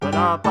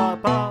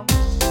Ba-da-ba-ba.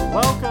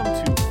 Welcome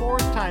to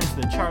Fourth Times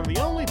the Charm,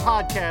 the only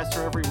podcast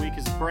where every week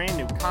is a brand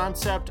new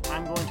concept.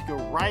 I'm going to go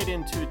right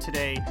into it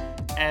today.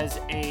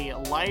 As a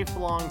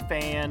lifelong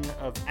fan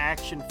of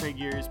action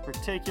figures,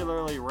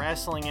 particularly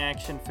wrestling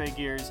action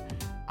figures,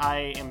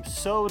 I am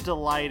so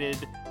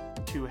delighted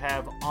to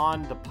have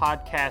on the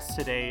podcast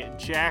today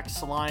Jack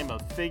Slime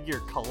of Figure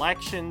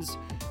Collections.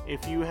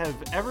 If you have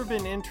ever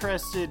been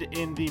interested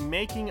in the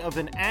making of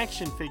an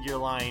action figure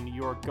line,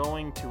 you're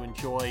going to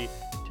enjoy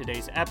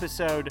today's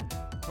episode.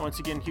 Once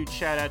again, huge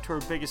shout out to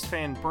our biggest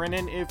fan,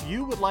 Brennan. If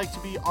you would like to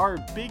be our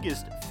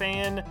biggest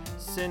fan,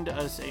 send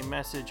us a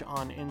message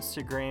on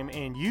Instagram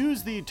and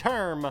use the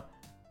term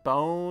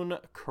Bone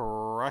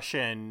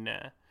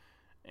Crushin'.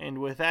 And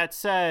with that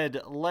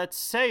said, let's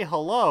say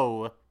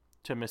hello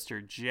to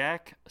Mr.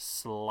 Jack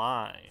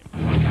Slime.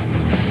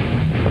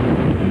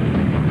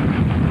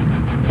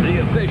 The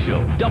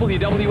official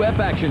WWF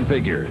action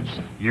figures.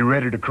 You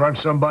ready to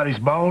crunch somebody's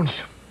bones?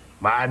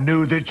 I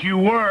knew that you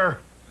were.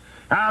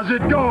 How's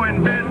it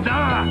going,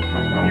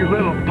 Benza? You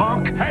little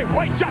punk. Hey,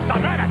 wait just a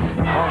minute.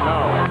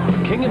 Oh,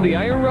 no. King of the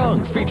Iron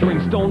Rungs featuring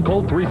Stone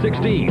Cold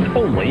 316,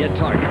 only at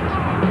Target.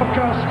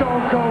 Because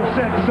Stone Cold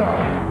said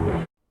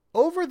so.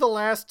 Over the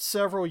last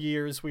several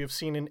years, we have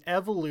seen an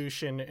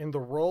evolution in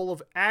the role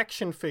of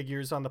action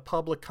figures on the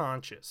public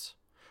conscious.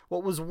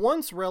 What was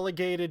once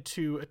relegated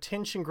to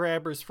attention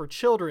grabbers for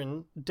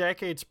children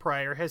decades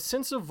prior has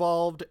since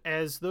evolved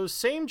as those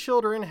same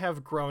children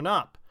have grown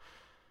up.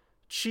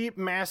 Cheap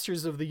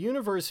Masters of the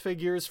Universe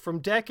figures from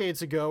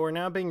decades ago are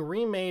now being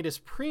remade as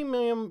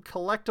premium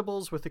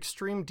collectibles with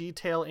extreme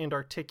detail and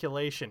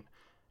articulation.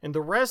 In the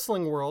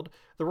wrestling world,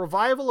 the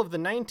revival of the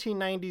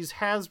 1990s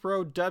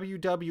Hasbro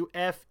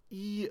WWF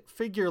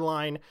figure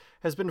line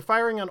has been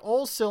firing on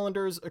all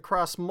cylinders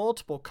across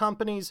multiple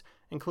companies,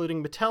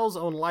 including Mattel's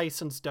own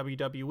licensed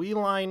WWE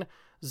line,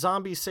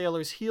 Zombie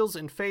Sailor's Heels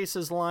and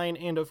Faces line,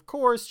 and of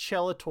course,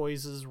 Cella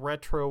Toys'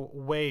 Retro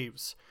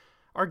Waves.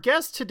 Our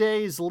guest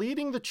today is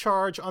leading the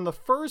charge on the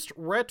first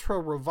retro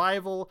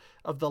revival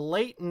of the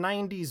late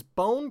 90s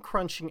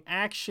bone-crunching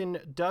action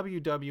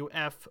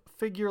WWF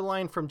figure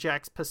line from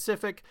Jakks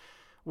Pacific,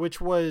 which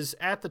was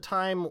at the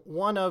time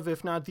one of,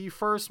 if not the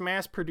first,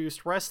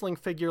 mass-produced wrestling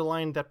figure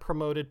line that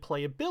promoted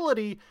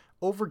playability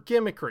over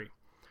gimmickry.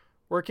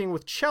 Working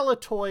with Cella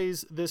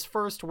Toys, this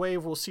first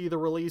wave will see the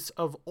release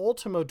of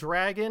Ultimo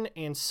Dragon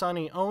and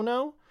Sonny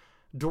Ono,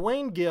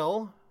 Dwayne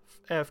Gill,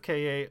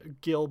 FKA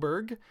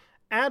Gillberg,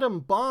 Adam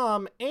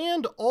Bomb,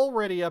 and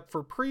already up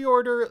for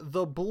pre-order,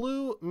 the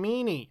Blue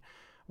Meanie.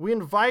 We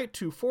invite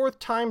to Fourth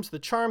Times the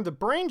Charm, the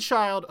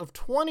brainchild of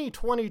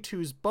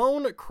 2022's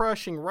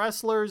bone-crushing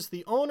wrestlers,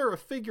 the owner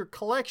of Figure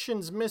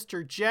Collections,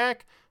 Mr.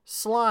 Jack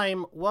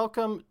Slime.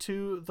 Welcome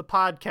to the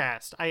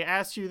podcast. I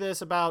asked you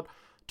this about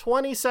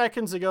 20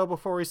 seconds ago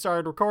before we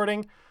started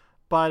recording,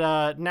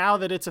 but now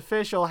that it's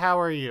official, how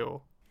are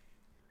you?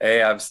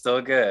 Hey, I'm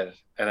still good,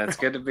 and it's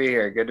good to be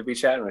here. Good to be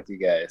chatting with you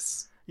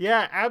guys.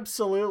 Yeah,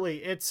 absolutely.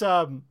 It's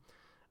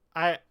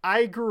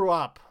I grew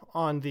up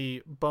on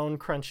the bone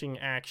crunching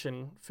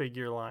action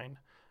figure line.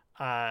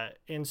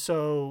 And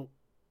so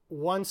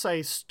once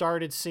I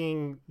started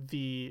seeing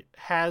the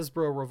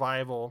Hasbro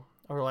revival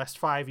over the last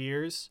 5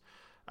 years,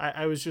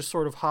 I was just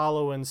sort of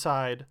hollow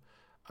inside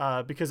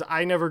because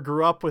I never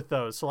grew up with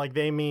those. So like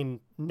they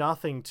mean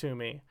nothing to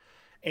me.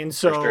 And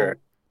so For sure.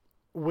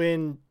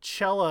 When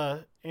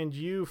Cella and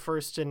you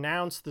first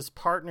announced this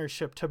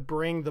partnership to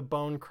bring the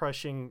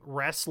bone-crushing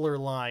wrestler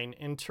line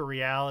into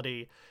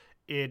reality,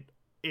 it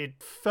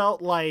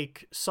felt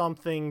like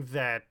something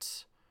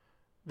that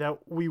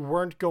we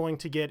weren't going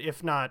to get,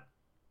 if not,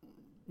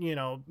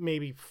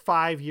 maybe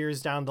 5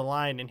 years down the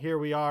line. And here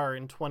we are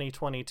in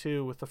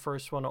 2022 with the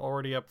first one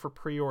already up for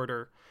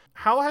pre-order.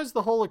 How has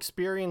the whole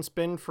experience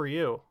been for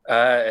you?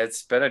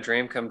 It's been a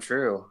dream come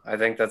true. I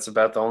think that's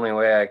about the only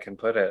way I can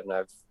put it. And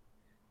I've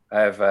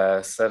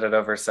said it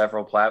over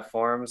several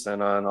platforms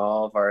and on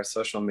all of our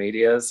social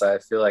medias. I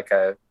feel like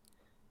I've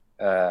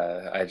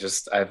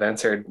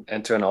entered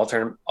into an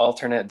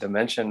alternate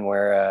dimension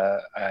where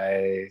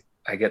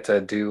I get to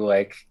do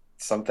like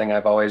something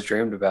I've always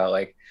dreamed about.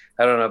 Like,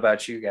 I don't know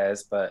about you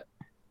guys, but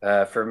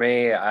for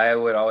me, I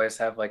would always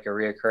have like a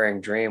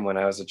reoccurring dream when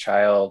I was a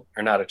child,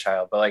 or not a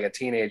child, but like a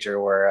teenager,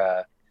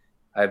 where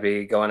I'd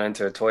be going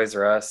into a Toys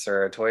R Us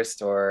or a toy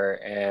store,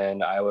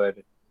 and I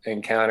would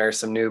encounter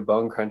some new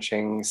bone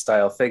crunching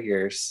style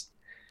figures.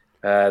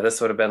 This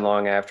would have been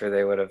long after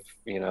they would have,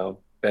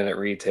 been at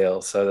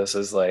retail. So this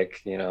is like,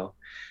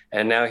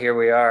 and now here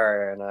we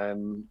are, and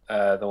I'm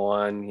the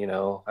one,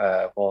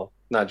 well,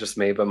 not just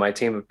me, but my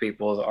team of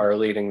people are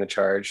leading the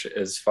charge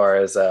as far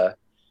as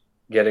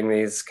getting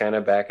these kind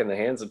of back in the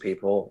hands of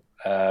people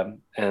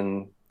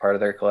and part of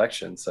their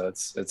collection. So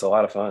it's a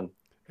lot of fun.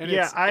 And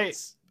yeah, I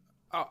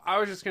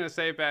was just going to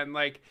say, Ben,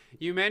 like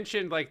you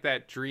mentioned like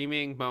that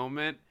dreaming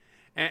moment.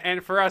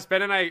 And for us,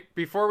 Ben and I,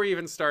 before we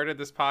even started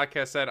this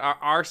podcast, said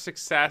our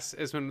success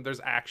is when there's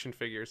action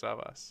figures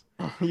of us.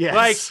 Yes.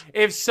 Like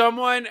if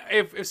someone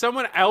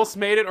else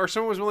made it, or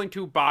someone was willing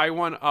to buy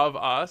one of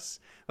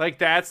us, like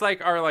that's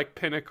like our like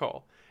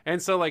pinnacle.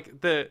 And so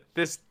like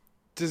this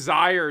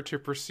desire to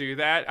pursue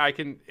that,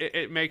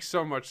 it makes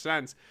so much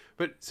sense.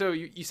 But so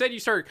you said you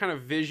started kind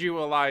of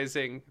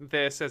visualizing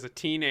this as a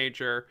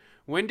teenager.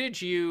 When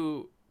did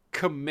you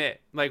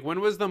commit? Like, when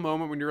was the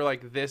moment when you were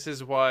like, this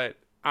is what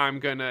I'm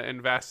gonna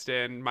invest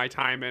in my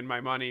time and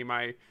my money,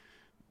 my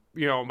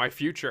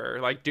future,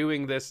 like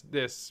doing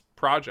this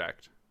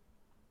project?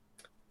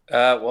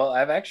 Well,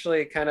 I've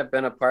actually kind of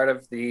been a part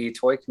of the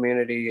toy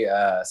community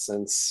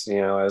since,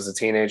 I was a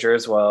teenager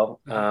as well.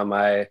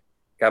 I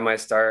got my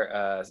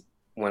start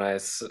when I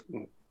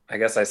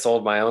guess I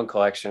sold my own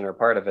collection, or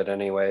part of it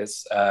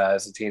anyways,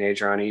 as a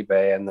teenager on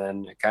eBay, and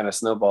then it kind of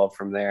snowballed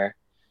from there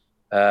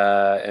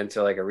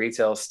into like a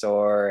retail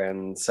store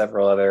and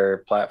several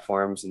other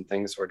platforms and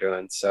things we're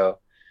doing. So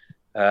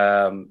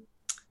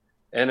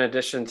in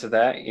addition to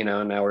that,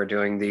 now we're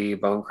doing the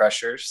Bone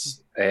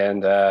Crushers,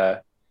 and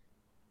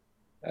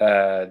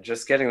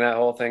just getting that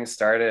whole thing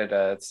started.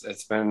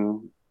 It's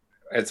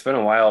been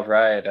a wild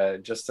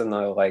ride, just in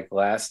the like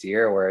last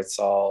year, where it's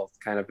all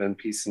kind of been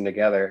piecing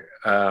together.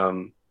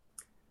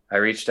 I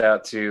reached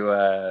out to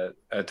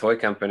a toy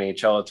company,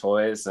 Cello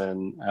Toys,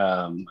 and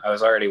I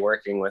was already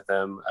working with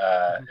them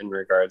in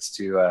regards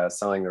to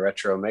selling the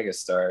retro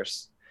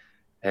Megastars.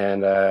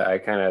 And I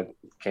kind of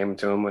came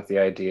to them with the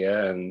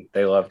idea, and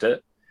they loved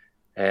it.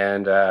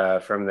 And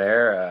from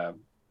there,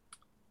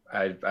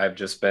 I've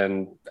just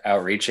been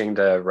outreaching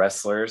to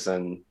wrestlers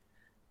and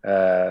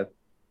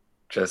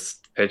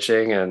just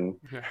pitching. And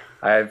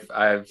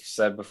I've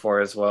said before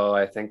as well,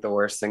 I think the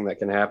worst thing that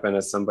can happen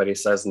is somebody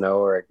says no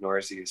or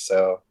ignores you.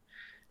 So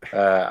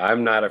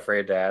I'm not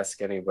afraid to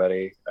ask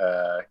anybody,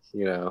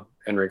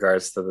 in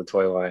regards to the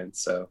toy line.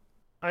 So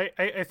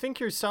I think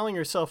you're selling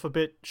yourself a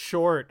bit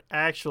short,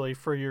 actually,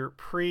 for your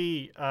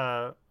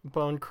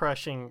bone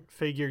crushing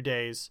figure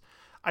days.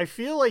 I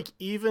feel like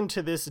even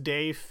to this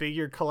day,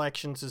 Figure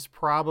Collections is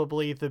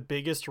probably the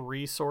biggest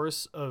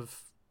resource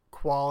of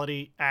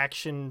quality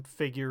action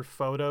figure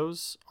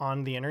photos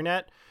on the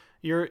internet.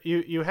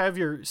 You have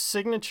your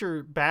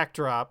signature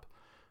backdrop,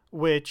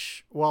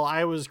 which while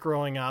I was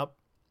growing up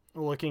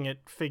looking at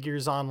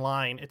figures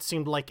online, it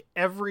seemed like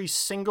every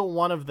single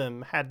one of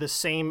them had the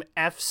same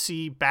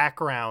FC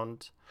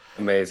background.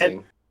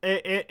 Amazing.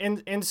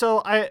 And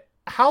so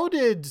how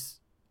did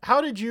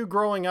you,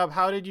 growing up,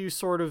 how did you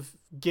sort of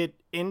get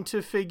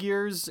into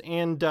figures,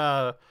 and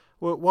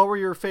what were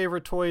your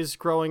favorite toys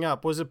growing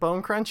up? Was it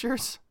Bone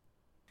Crunchers?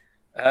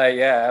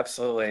 Yeah,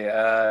 absolutely.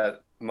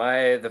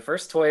 The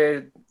first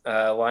toy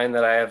line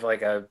that I have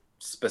like a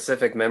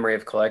specific memory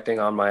of collecting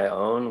on my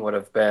own would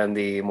have been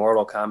the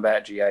Mortal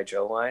Kombat G.I.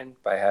 Joe line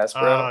by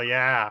Hasbro. Oh,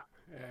 yeah.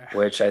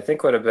 Which I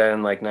think would have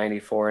been like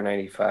 94,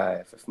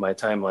 95, if my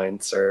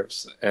timeline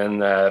serves.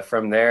 And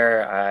from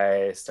there,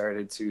 I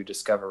started to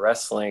discover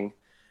wrestling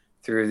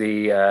through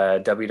the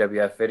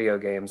WWF video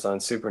games on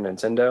Super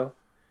Nintendo.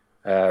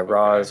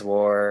 Raw is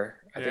War,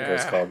 I think it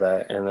was called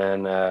that. And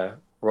then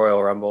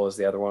Royal Rumble is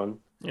the other one.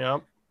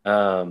 Yep.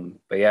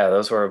 But yeah,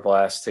 those were a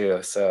blast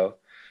too. So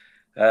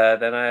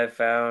then I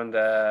found,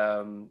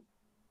 I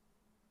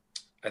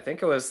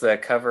think it was the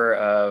cover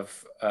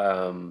of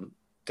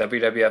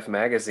WWF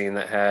magazine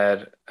that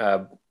had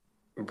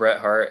Bret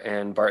Hart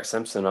and Bart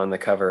Simpson on the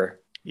cover.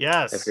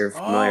 Yes. If you're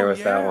familiar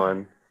with that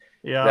one.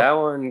 Yeah. That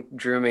one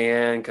drew me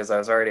in because I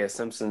was already a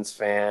Simpsons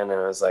fan,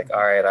 and I was like,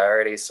 all right, I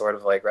already sort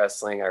of like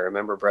wrestling. I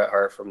remember Bret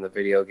Hart from the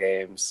video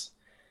games.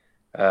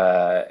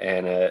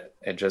 And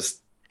it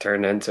just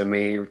turned into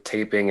me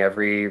taping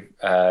every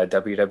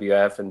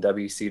WWF and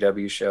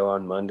WCW show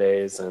on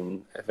Mondays,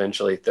 and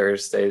eventually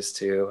Thursdays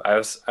too. I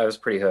was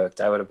pretty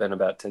hooked. I would have been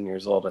about 10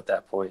 years old at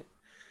that point.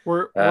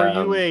 Were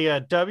you a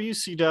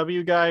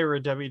WCW guy or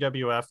a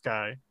WWF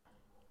guy?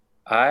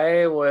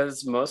 I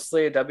was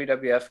mostly a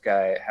WWF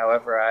guy.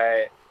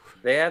 However,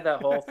 they had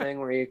that whole thing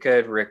where you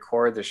could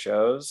record the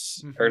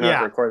shows, or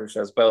not record the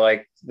shows, but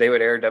like they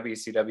would air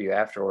WCW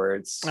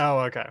afterwards. Oh,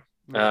 okay.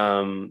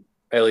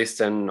 At least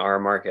in our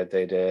market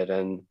they did.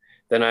 And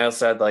then I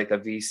also had like a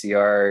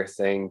VCR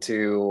thing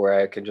too, where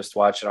I could just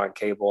watch it on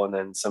cable and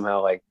then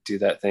somehow like do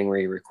that thing where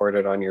you record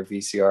it on your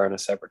VCR on a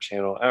separate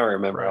channel. I don't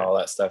remember how all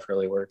that stuff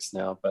really works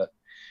now, but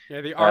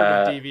yeah, the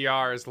art of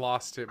DVR is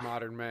lost to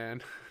modern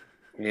man.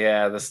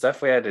 Yeah, the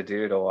stuff we had to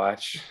do to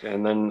watch,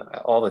 and then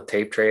all the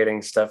tape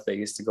trading stuff that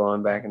used to go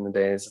on back in the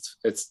days.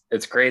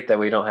 It's great that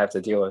we don't have to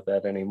deal with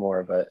that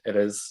anymore, but it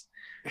is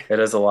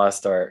a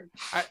lost art.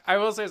 I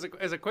will say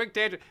as a quick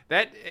tangent,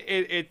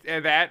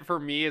 that for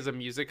me as a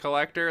music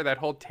collector, that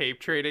whole tape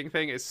trading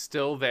thing is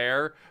still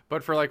there,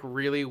 but for like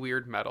really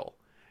weird metal.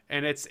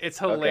 And it's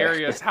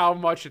hilarious how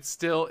much it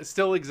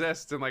still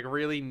exists in like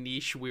really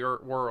niche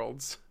weird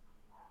worlds.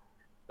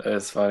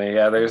 It's funny.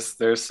 Yeah,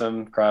 there's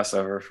some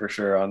crossover for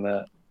sure on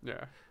that.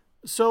 Yeah.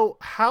 So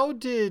how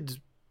did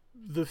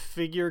the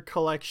Figure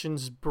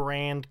Collections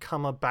brand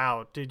come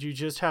about? Did you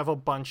just have a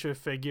bunch of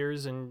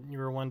figures and you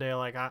were one day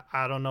like,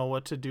 I don't know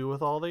what to do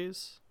with all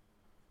these?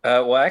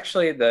 Well,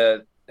 actually,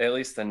 the at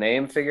least the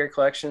name Figure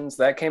Collections,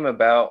 that came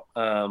about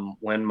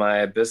when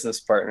my business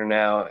partner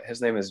now,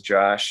 his name is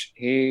Josh,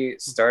 he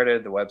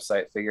started the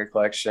website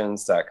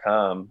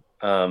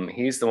figurecollections.com.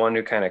 He's the one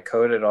who kind of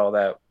coded all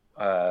that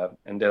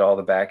and did all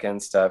the back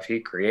end stuff. He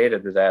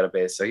created the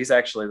database. So he's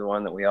actually the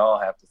one that we all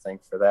have to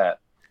thank for that.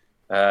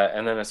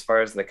 And then as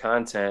far as the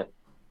content,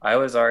 I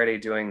was already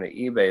doing the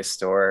eBay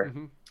store.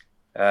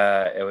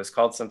 It was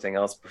called something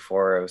else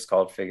before. It was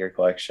called Figure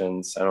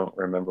Collections. I don't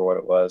remember what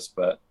it was,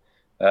 but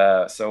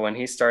so when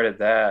he started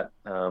that,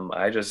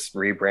 I just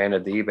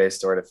rebranded the eBay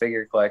store to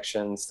Figure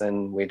Collections.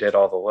 Then we did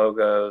all the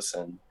logos,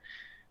 and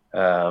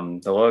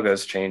the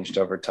logos changed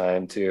over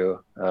time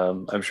too.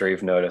 I'm sure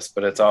you've noticed,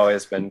 but it's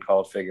always been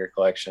called Figure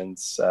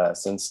Collections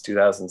since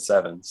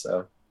 2007.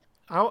 So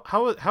how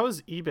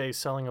has eBay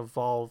selling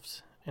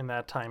evolved in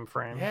that time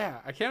frame? Yeah,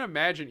 I can't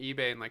imagine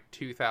eBay in like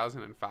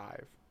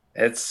 2005.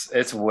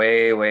 It's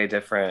way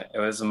different. It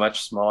was a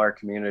much smaller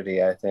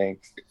community, I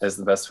think, is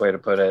the best way to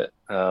put it.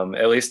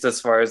 At least as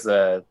far as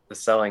the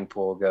selling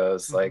pool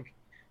goes. Like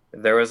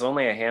there was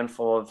only a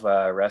handful of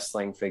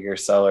wrestling figure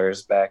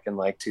sellers back in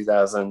like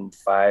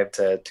 2005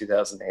 to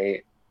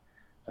 2008.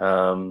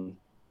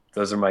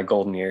 Those are my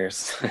golden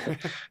years.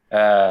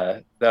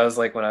 That was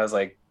like when I was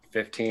like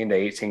 15 to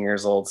 18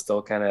 years old,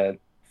 still kind of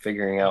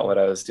figuring out what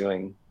I was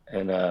doing.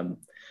 And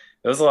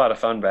it was a lot of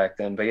fun back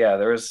then. But yeah,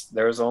 there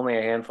was only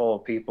a handful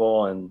of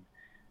people, and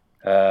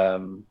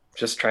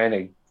just trying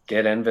to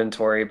get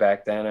inventory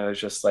back then. It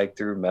was just like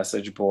through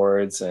message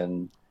boards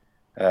and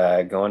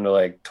going to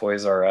like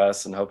Toys R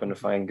Us and hoping to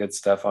find good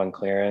stuff on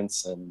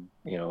clearance, and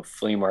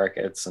flea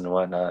markets and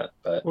whatnot.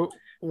 But Well,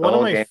 the one of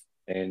whole my game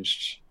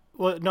changed.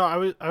 Well,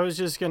 no, I was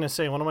just gonna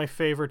say one of my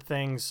favorite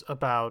things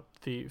about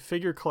the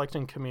figure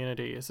collecting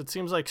community is it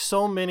seems like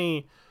so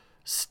many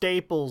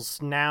staples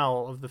now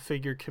of the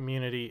figure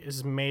community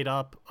is made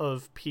up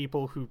of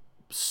people who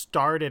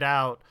started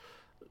out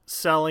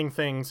selling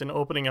things and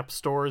opening up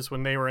stores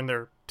when they were in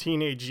their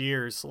teenage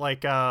years,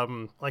 like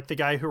the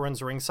guy who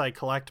runs Ringside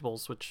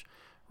Collectibles, which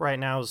right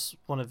now is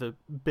one of the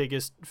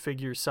biggest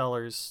figure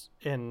sellers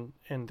in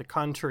the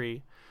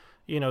country.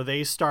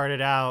 They started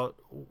out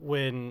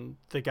when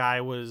the guy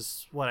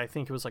was, I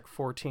think it was like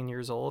 14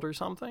 years old or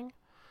something.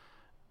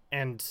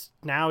 And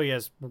now he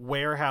has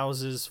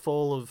warehouses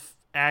full of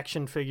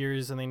action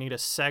figures, and they need a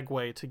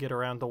Segway to get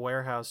around the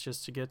warehouse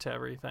just to get to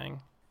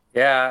everything.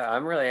 Yeah,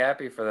 I'm really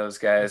happy for those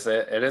guys.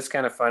 It is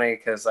kind of funny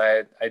because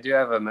I do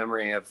have a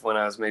memory of when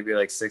I was maybe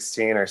like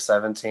 16 or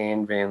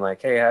 17 being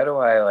like, hey, how do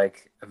I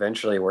like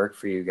eventually work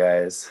for you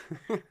guys?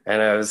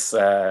 And I was,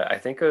 I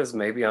think it was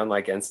maybe on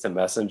like Instant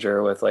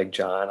Messenger with like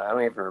John. I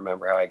don't even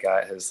remember how I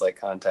got his like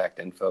contact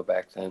info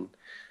back then,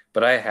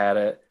 but I had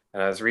it,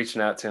 and I was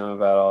reaching out to him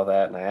about all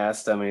that. And I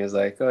asked him, and he was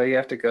like, oh, you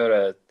have to go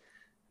to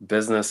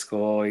business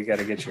school, you got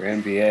to get your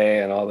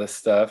MBA and all this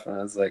stuff. And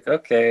I was like,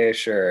 okay,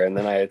 sure. And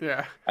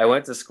then I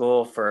went to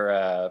school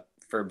for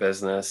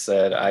business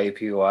at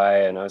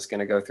IUPUI, and I was going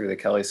to go through the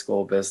Kelley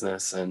School of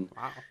Business. And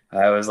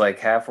I was like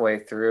halfway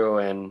through,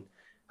 and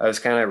I was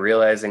kind of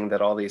realizing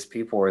that all these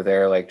people were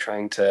there like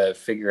trying to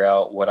figure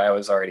out what I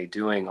was already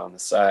doing on the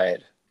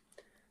side.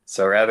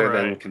 So rather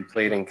than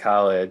completing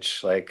college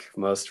like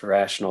most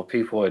rational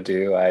people would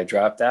do, I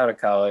dropped out of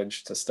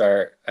college to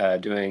start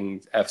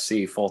doing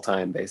FC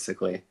full-time,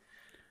 basically,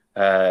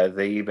 the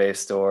eBay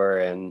store.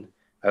 And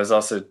I was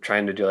also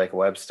trying to do like a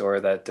web store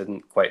that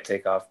didn't quite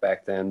take off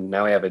back then.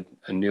 Now we have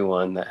a new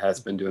one that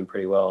has been doing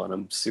pretty well, and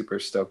I'm super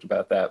stoked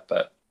about that.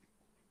 But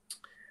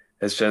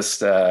it's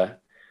just,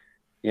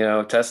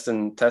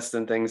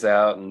 testing things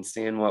out and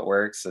seeing what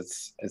works.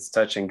 It's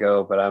touch and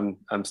go, but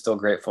I'm still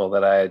grateful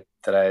that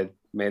I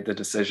made the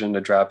decision to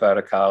drop out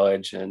of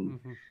college and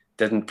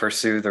didn't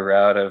pursue the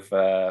route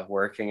of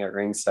working at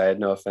Ringside.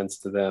 No offense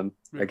to them.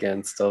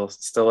 Again, still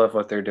love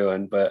what they're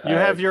doing, but you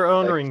have your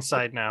own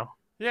Ringside now.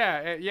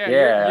 Yeah.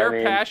 Your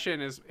passion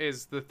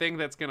is the thing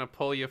that's going to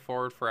pull you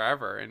forward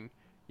forever. And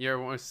a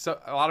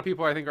lot of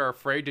people I think are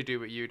afraid to do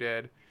what you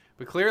did,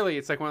 but clearly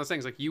it's like one of those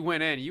things, like you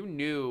went in, you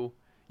knew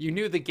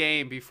the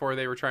game before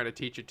they were trying to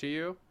teach it to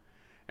you.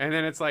 And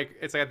then it's like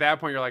at that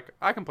point you're like,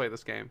 I can play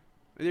this game.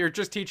 You're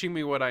just teaching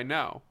me what I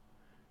know.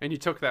 And you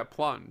took that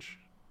plunge.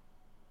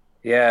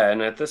 Yeah,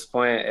 and at this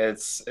point,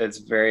 it's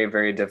very,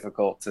 very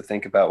difficult to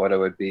think about what it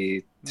would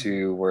be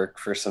to work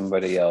for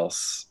somebody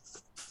else.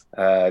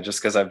 Just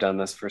because I've done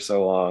this for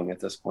so long at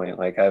this point.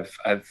 Like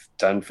I've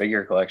done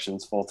figure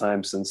collections full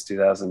time since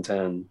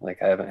 2010.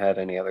 Like I haven't had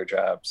any other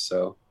jobs,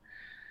 so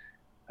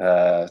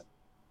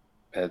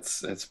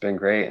it's been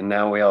great. And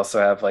now we also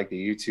have like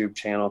the YouTube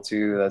channel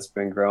too that's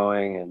been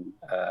growing,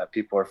 and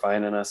people are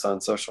finding us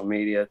on social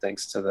media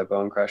thanks to the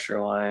Bone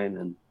Crusher line,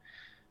 and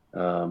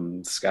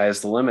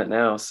sky's the limit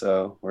now.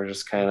 So we're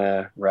just kind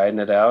of riding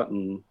it out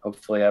and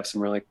hopefully have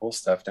some really cool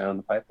stuff down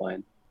the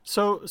pipeline.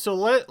 So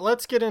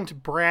let's get into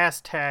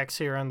brass tacks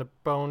here on the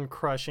Bone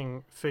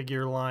Crushing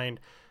figure line.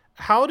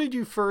 How did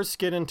you first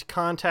get into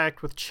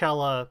contact with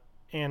Cella,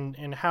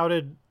 and how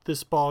did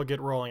this ball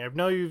get rolling?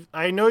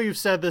 I know you've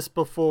said this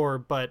before,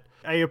 but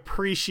I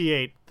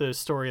appreciate the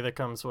story that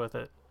comes with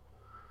it.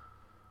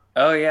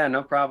 Oh yeah,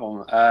 no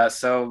problem.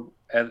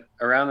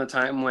 Around the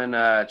time when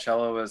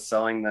Cello was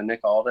selling the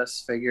Nick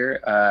Aldis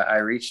figure, I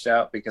reached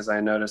out because I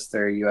noticed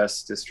their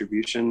U.S.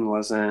 distribution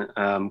wasn't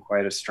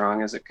quite as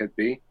strong as it could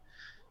be.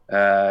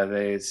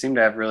 They seem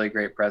to have really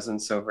great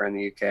presence over in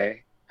the UK,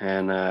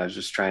 and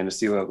just trying to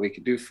see what we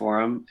could do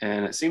for them.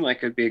 And it seemed like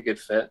it'd be a good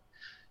fit.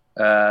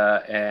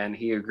 And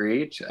he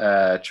agreed.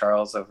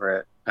 Charles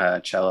over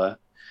at Cella,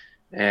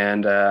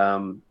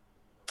 and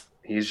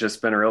he's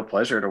just been a real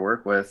pleasure to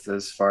work with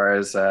as far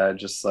as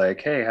just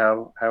like, hey,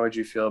 how would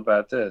you feel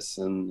about this?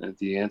 And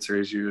the answer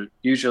is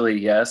usually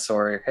yes,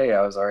 or hey,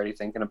 I was already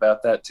thinking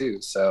about that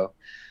too. So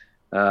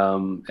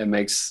it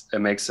makes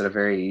it a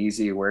very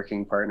easy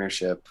working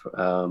partnership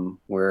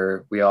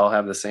where we all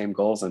have the same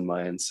goals in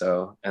mind.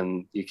 So,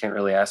 and you can't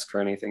really ask for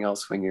anything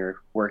else when you're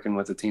working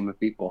with a team of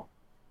people.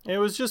 It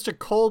was just a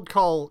cold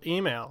call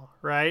email,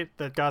 right,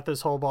 that got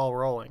this whole ball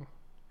rolling.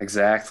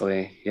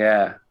 Exactly.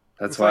 Yeah.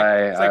 That's It's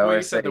why it's I like what you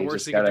always say said. The you worst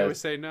just thing you can do gotta is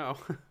say no.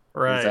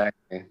 Right.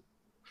 exactly.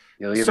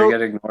 You'll either So-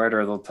 get ignored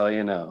or they'll tell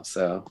you no.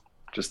 So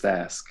just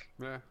ask.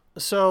 Yeah.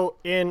 So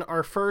in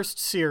our first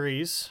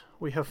series,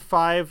 we have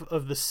 5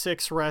 of the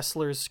 6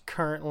 wrestlers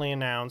currently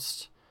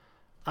announced.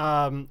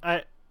 How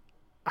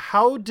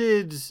are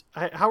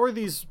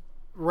these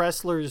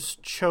wrestlers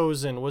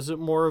chosen? Was it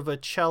more of a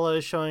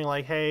Cella showing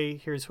like, hey,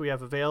 here's who we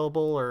have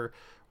available, or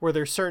were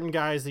there certain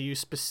guys that you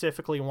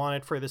specifically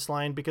wanted for this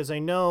line? Because I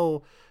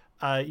know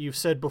you've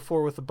said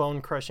before with the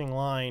bone crushing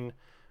line,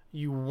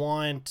 you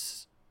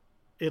want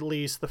at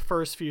least the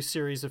first few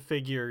series of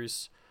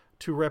figures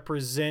to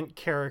represent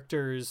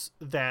characters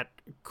that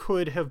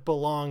could have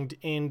belonged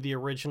in the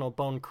original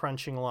bone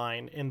crunching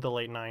line in the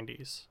late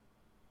 90s.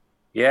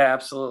 Yeah,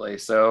 absolutely.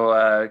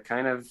 So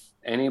kind of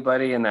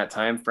anybody in that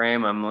time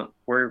frame,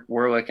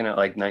 we're looking at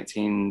like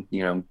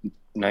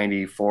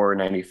 94,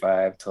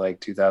 95 to like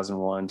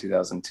 2001,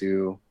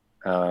 2002.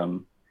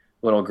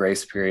 Little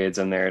grace periods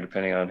in there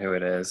depending on who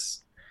it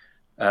is.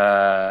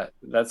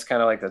 That's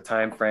kind of like the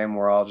time frame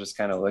we're all just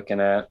kind of looking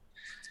at.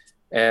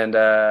 And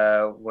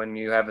when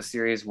you have a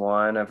series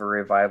 1 of a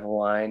revival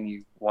line,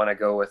 you want to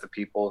go with the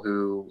people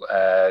who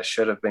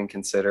should have been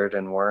considered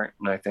and weren't.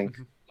 And I think,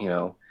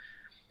 Blue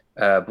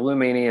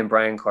Meanie and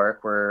Brian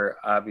Clark were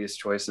obvious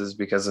choices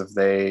because of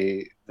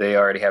they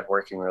already had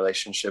working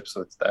relationships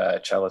with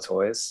Cella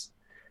Toys.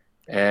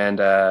 And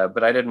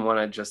but I didn't want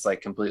to just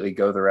like completely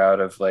go the route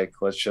of like,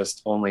 let's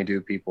just only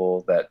do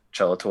people that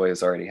Cella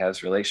Toys already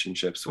has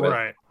relationships with.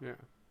 Right. Yeah.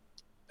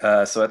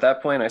 So at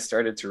that point, I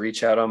started to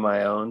reach out on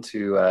my own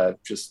to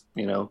just,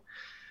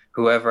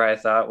 whoever I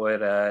thought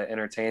would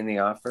entertain the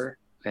offer.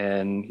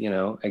 And,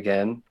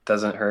 again,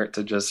 doesn't hurt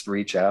to just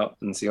reach out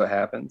and see what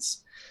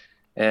happens.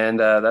 And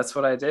that's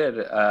what I did.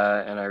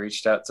 And I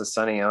reached out to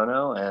Sonny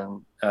Ono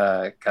and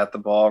got the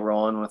ball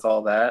rolling with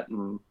all that.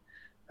 And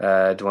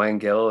Dwayne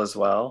Gill as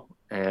well.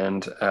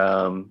 And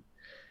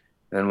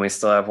then we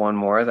still have one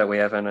more that we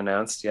haven't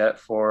announced yet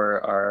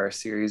for our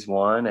Series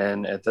 1.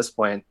 And at this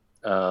point,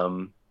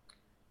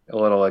 a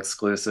little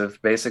exclusive.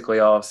 Basically,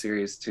 all of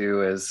Series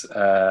 2 is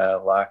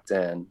locked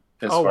in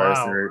as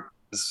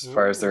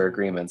far as their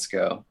agreements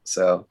go.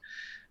 So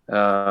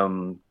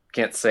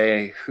can't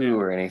say who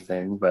or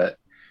anything, but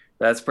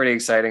that's pretty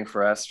exciting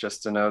for us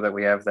just to know that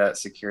we have that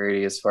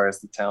security as far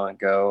as the talent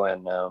go.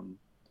 And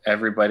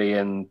everybody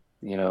in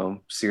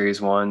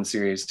Series 1,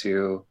 Series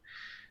 2,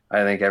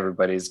 I think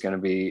everybody's going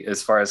to be,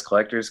 as far as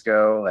collectors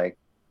go, like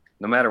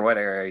no matter what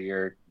era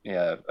you're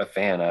a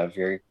fan of,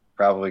 you're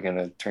probably going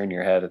to turn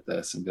your head at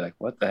this and be like,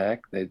 what the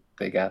heck,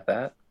 they got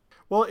that.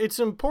 Well, it's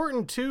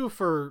important too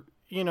for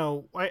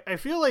I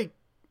feel like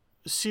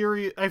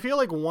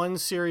one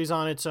series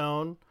on its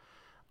own,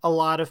 a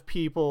lot of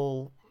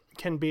people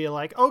can be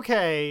like,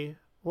 okay,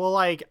 well,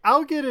 like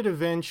I'll get it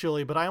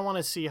eventually, but I want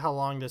to see how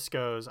long this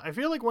goes. I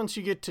feel like once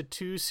you get to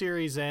 2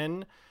 series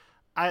in,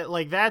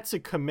 that's a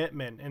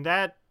commitment, and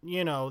that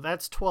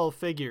that's 12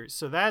 figures,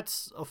 so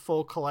that's a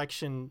full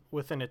collection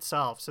within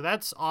itself. So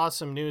that's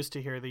awesome news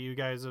to hear that you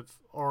guys have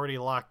already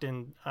locked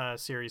in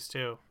Series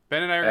 2.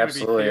 Ben and I are going to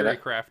be theory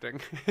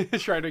crafting,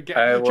 trying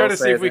to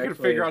see if we can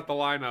figure out the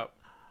lineup.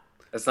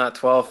 It's not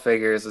 12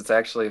 figures; it's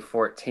actually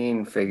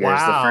 14 figures.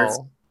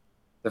 Wow.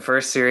 The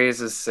first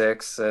series is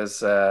 6,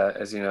 as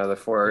the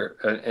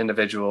 4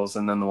 individuals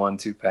and then the 1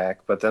 2-pack.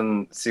 But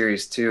then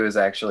Series 2 is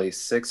actually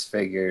 6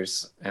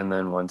 figures and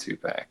then 1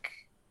 2-pack.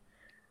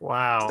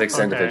 Wow. 6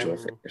 individual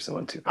figures and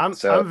 1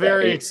 2-pack. I'm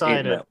very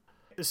excited.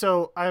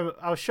 So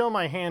I'll show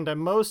my hand. I'm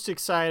most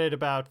excited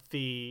about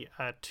the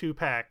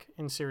 2-pack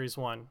in Series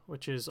 1,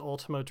 which is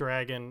Ultimo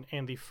Dragon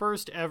and the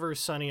first ever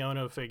Sonny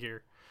Ono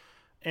figure.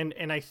 And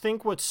I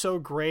think what's so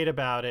great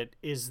about it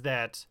is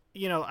that,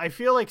 I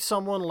feel like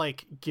someone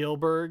like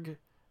Gilberg,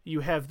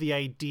 you have the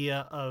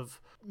idea of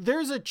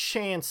there's a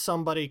chance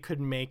somebody could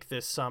make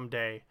this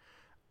someday.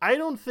 I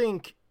don't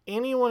think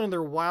anyone in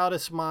their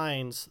wildest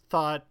minds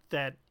thought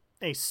that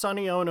a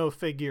Sonny Ono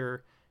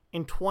figure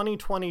in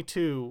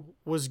 2022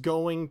 was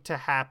going to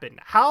happen.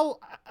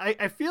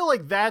 I feel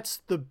like that's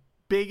the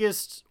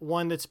biggest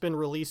one that's been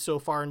released so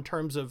far in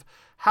terms of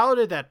how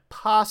did that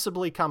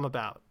possibly come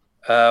about?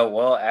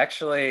 Well,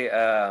 actually,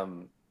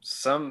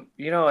 some,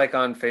 like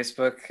on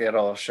Facebook,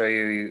 it'll show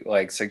you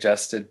like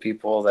suggested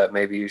people that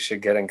maybe you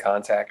should get in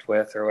contact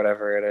with or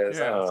whatever it is.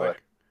 Yeah, it's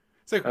like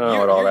I don't know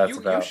what all that's you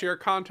about. share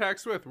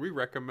contacts with. We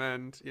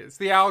recommend. It's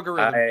the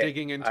algorithm I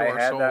digging into I our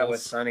had that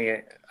with souls. Sonny.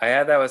 I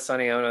had that with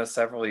Sonny Ono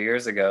several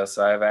years ago,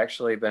 so I've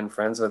actually been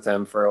friends with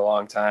him for a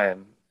long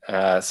time.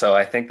 So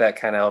I think that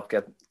kind of helped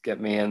get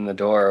me in the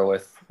door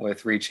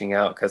with reaching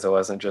out because it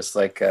wasn't just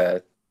like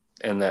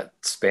in that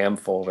spam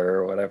folder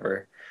or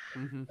whatever.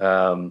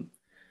 Hmm.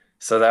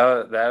 So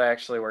that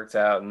actually worked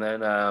out. And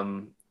then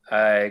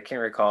I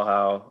can't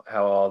recall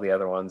how all the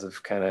other ones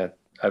have kind of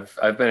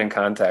I've been in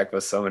contact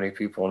with so many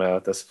people now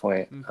at this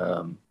point.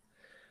 Hmm.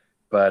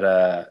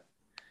 But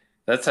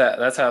that's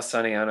how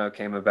Sonny Ono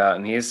came about,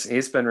 and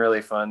he's been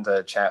really fun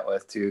to chat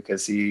with too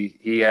because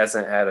he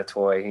hasn't had a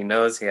toy. He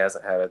knows he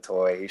hasn't had a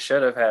toy. He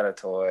should have had a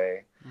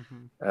toy.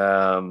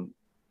 Hmm.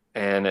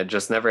 And it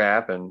just never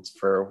happened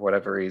for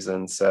whatever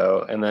reason.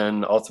 So, and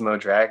then Ultimo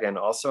Dragon,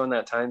 also in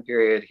that time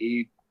period,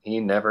 he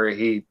didn't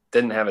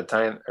have a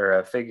time or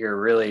a figure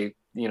really,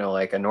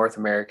 like a North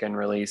American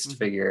released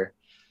figure.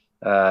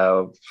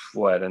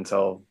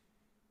 Until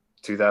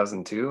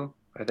 2002,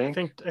 I think.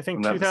 I think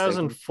I'm not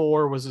mistaken.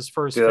 2004 was his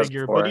first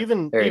figure, but 2004.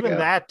 even There you go.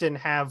 that didn't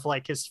have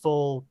like his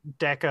full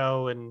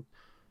deco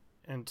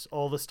and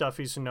all the stuff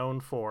he's known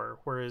for.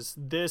 Whereas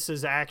this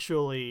is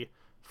actually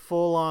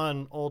full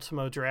on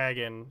Ultimo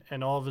Dragon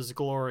and all of his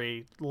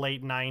glory,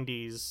 late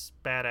 90s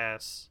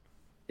badass.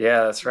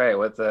 Yeah, that's right.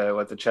 With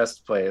the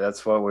chest plate,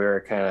 that's what we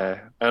were kind of.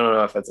 I don't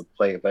know if it's a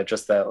plate, but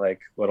just that like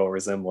little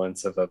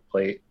resemblance of a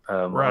plate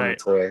on the Right.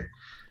 toy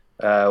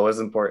was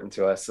important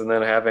to us. And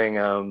then having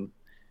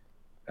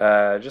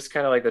just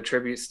kind of like the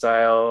tribute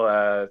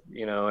style.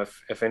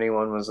 If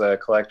anyone was a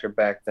collector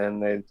back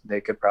then, they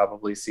could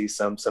probably see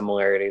some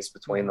similarities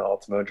between the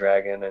Ultimo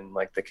Dragon and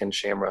like the Ken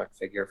Shamrock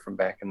figure from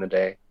back in the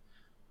day.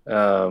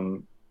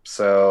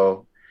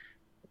 So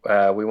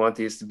we want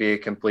these to be a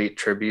complete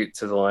tribute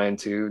to the line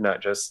too, not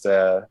just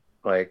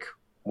like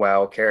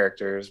WoW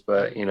characters,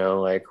 but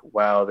like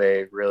wow,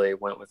 they really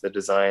went with the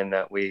design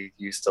that we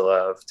used to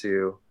love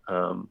too,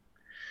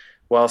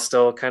 while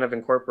still kind of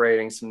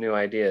incorporating some new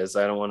ideas.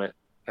 I don't want it.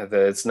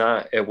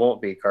 It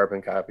won't be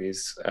carbon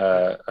copies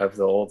of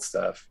the old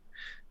stuff.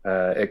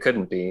 It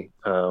couldn't be,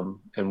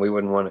 and we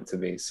wouldn't want it to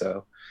be.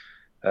 So,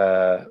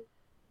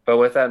 but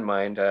with that in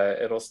mind,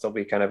 it'll still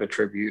be kind of a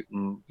tribute,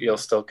 and you'll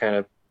still kind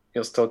of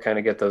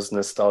get those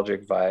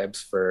nostalgic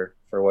vibes for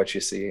what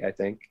you see, I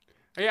think.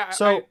 Yeah.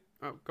 So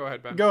go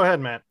ahead, Ben. go ahead,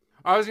 Matt.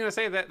 I was gonna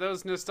say that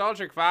those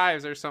nostalgic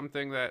vibes are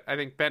something that I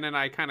think Ben and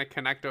I kind of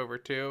connect over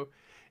too.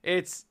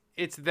 It's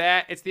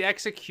the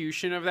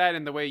execution of that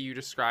in the way you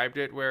described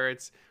it, where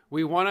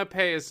we want to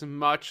pay as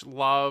much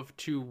love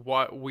to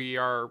what we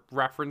are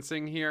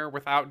referencing here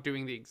without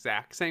doing the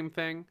exact same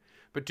thing,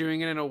 but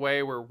doing it in a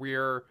way where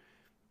we're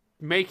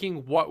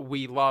making what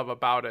we love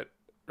about it.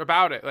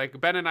 Like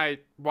Ben and I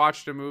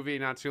watched a movie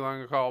not too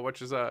long ago,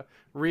 which is a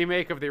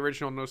remake of the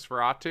original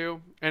Nosferatu,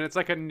 and it's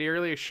like a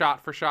nearly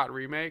shot for shot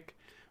remake,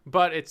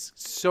 but it's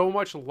so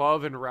much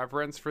love and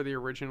reverence for the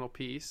original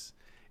piece.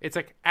 It's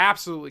like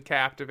absolutely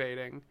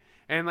captivating.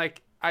 And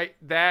like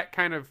that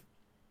kind of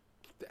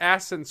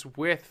essence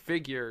with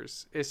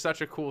figures is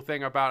such a cool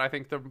thing about, I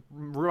think, the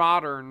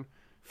modern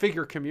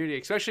figure community,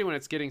 especially when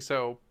it's getting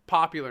so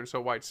popular and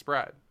so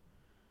widespread.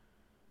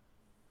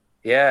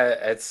 Yeah,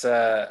 it's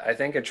I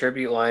think a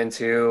tribute line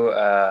too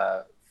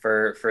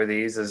for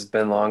these has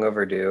been long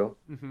overdue.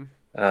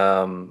 Mm-hmm.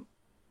 Um,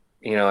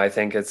 I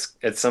think it's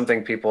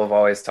something people have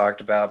always talked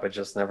about, but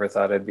just never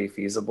thought it'd be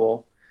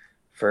feasible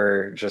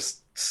for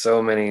just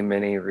so many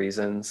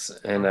reasons.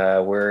 And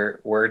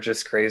we're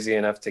just crazy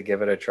enough to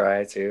give it a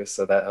try too,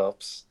 so that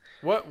helps.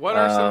 What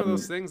are some of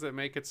those things that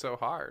make it so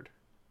hard?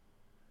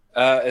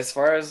 As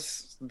far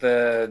as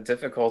the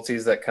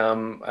difficulties that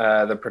come,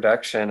 the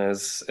production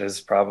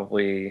is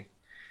probably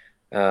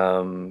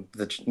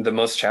the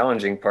most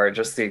challenging part,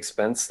 just the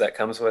expense that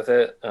comes with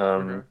it.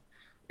 Okay.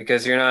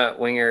 Because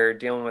when you're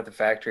dealing with the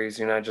factories,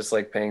 you're not just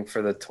like paying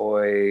for the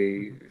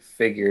toy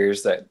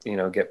figures that,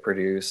 get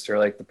produced, or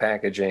like the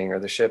packaging or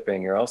the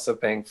shipping. You're also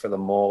paying for the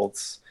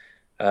molds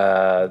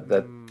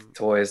that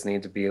toys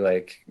need to be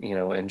like,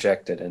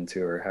 injected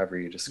into, or however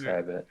you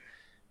describe it.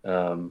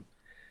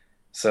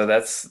 So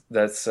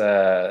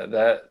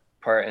that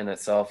part in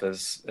itself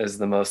is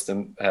the most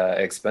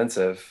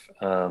expensive.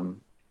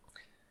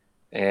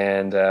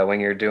 And when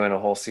you're doing a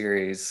whole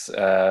series,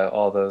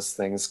 all those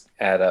things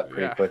add up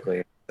pretty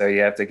quickly. So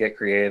you have to get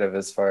creative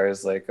as far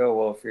as like, oh,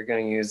 well, if you're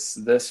going to use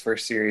this for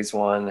series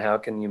 1, how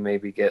can you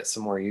maybe get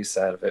some more use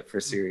out of it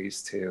for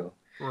series 2?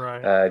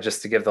 Right.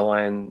 Just to give the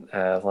line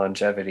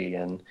longevity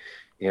and,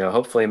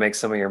 hopefully make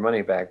some of your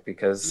money back,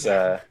 because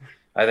I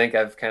think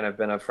I've kind of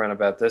been upfront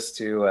about this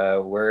too.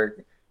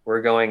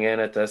 We're going in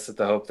at this at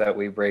the hope that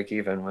we break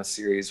even with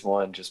series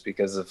 1, just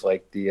because of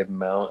like the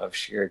amount of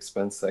sheer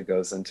expense that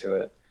goes into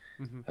it.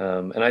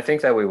 Mm-hmm. And I think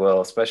that we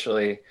will,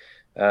 especially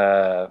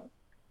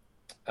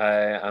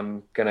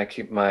I'm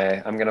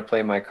gonna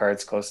play my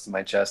cards close to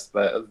my chest,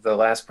 but the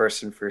last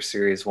person for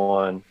Series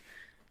One,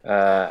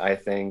 I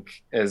think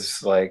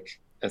is like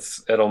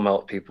it'll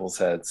melt people's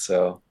heads.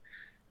 So,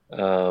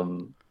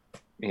 um,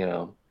 you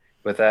know,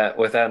 with that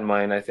in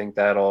mind, I think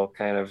that'll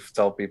kind of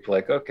tell people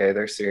like, okay,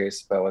 they're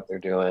serious about what they're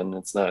doing.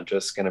 It's not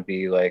just gonna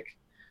be like,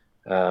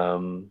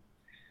 um,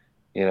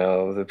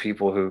 the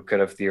people who could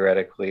have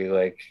theoretically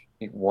like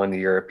won the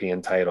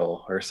European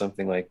title or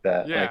something like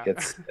that. Like Yeah.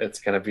 it's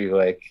gonna be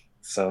like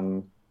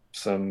some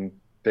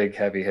big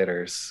heavy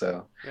hitters.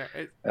 So Yeah,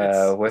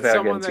 it's without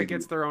someone getting that too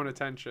gets their own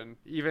attention.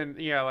 Even,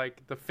 yeah,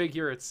 like the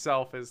figure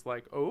itself is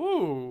like,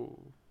 oh,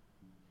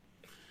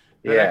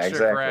 that yeah, extra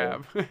exactly.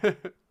 grab.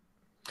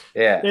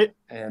 Yeah. It,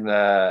 And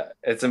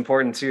it's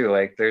important too.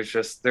 Like there's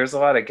a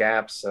lot of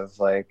gaps of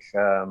like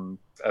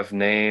of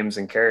names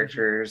and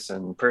characters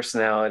and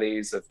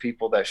personalities of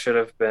people that should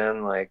have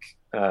been like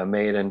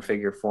made in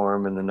figure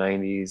form in the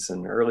 90s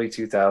and early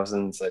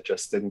 2000s that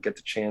just didn't get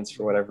the chance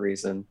for whatever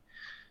reason.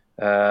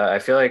 I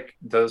feel like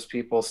those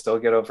people still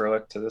get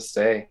overlooked to this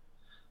day,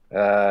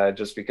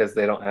 just because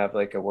they don't have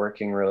like a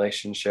working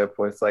relationship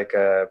with like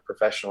a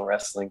professional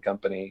wrestling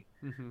company,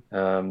 hmm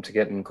to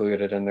get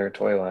included in their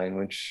toy line,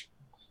 which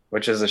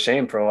is a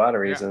shame for a lot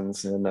of Yeah.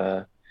 reasons. And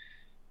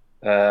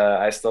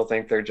I still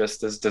think they're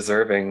just as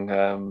deserving,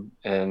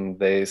 and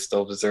they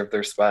still deserve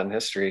their spot in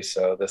history.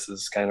 So this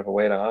is kind of a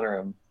way to honor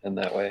them in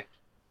that way.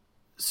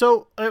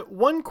 So,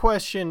 one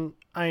question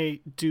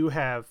I do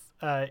have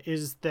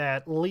is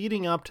that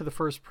leading up to the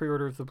first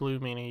pre-order of the Blue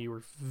Meanie, you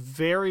were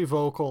very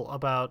vocal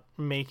about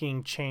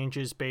making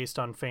changes based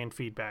on fan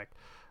feedback.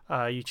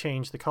 You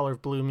changed the color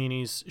of Blue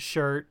Meanie's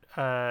shirt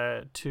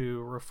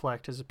to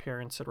reflect his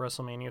appearance at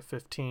WrestleMania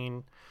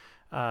 15.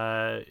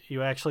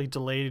 You actually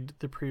delayed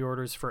the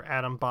pre-orders for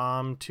Adam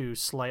Bomb to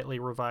slightly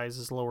revise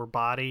his lower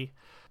body.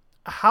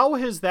 How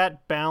has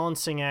that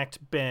balancing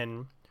act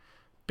been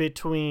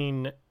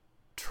between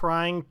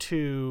trying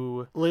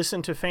to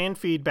listen to fan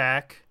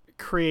feedback,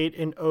 create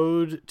an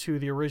ode to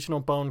the original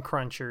Bone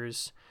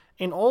Crunchers,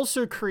 and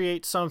also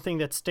create something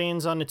that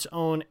stands on its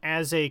own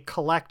as a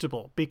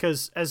collectible?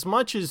 Because as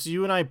much as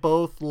you and I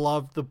both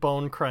love the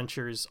Bone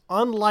Crunchers,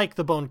 unlike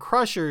the Bone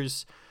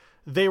Crushers,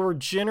 they were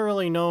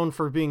generally known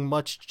for being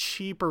much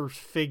cheaper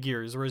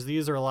figures, whereas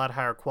these are a lot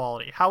higher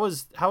quality. How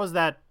has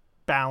that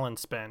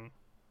balance been?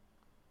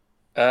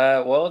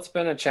 Well, it's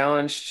been a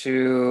challenge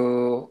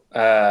to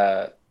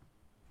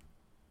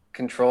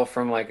control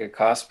from like a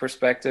cost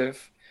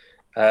perspective.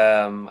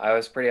 I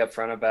was pretty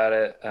upfront about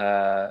it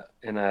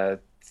in a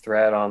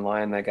thread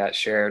online that got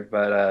shared,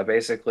 but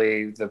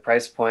basically the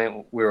price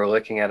point we were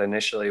looking at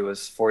initially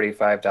was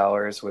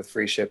 $45 with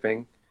free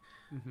shipping,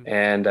 hmm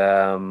and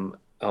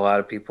a lot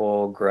of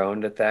people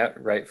groaned at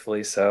that,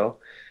 rightfully so.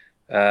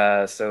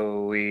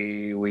 So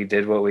we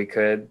did what we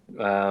could,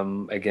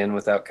 again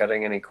without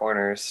cutting any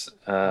corners,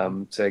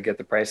 to get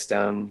the price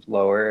down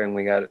lower, and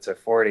we got it to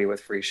 40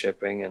 with free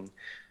shipping. And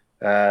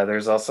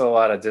there's also a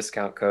lot of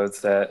discount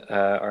codes that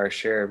are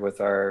shared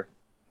with our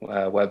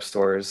web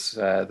stores,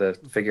 the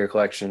Figure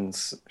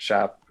Collections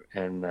shop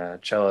and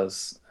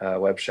Cella's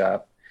web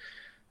shop.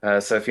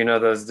 So if you know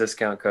those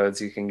discount codes,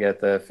 you can get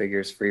the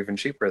figures for even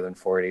cheaper than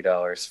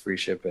 $40 free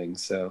shipping.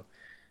 So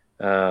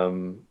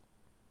um,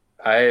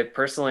 I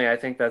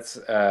think that's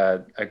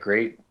a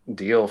great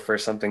deal for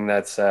something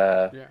that's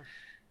Yeah.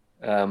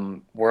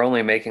 we're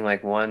only making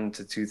like 1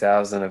 to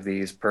 2,000 of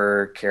these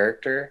per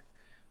character.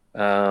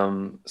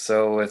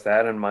 So with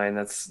that in mind,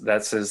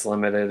 that's as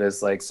limited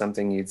as like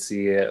something you'd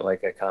see at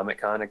like a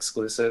Comic-Con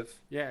exclusive.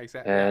 Yeah,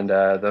 exactly. And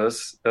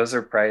those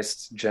are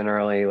priced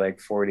generally like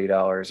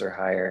 $40 or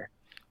higher.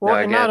 Well,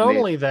 Now and not again,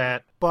 only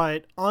that,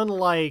 but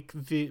unlike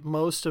the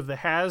most of the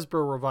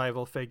Hasbro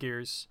Revival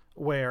figures,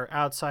 where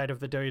outside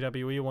of the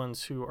WWE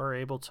ones who are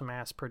able to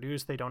mass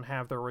produce, they don't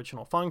have their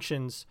original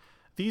functions,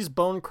 these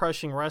bone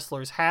crushing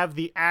wrestlers have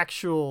the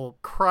actual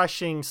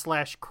crushing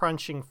 /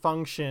 crunching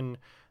function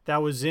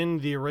that was in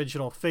the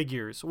original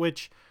figures,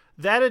 which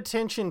that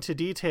attention to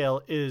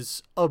detail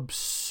is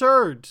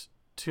absurd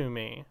to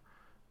me.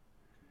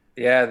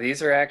 yeah,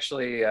 these are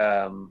actually,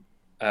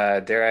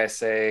 dare I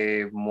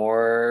say,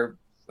 more,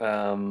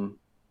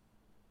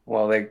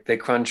 well, they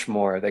crunch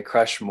more, they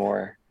crush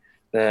more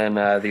than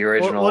the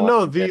original Well, one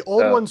no, the did.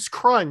 old So ones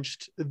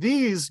crunched.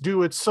 These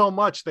do it so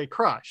much they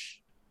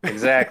crush.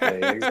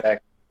 exactly.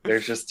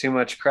 There's just too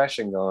much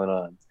crushing going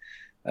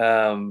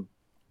on.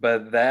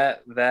 But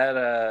that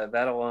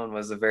alone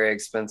was a very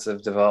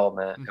expensive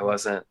development. It Mhm.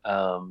 wasn't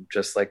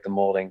just like the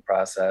molding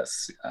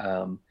process,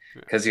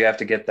 because you have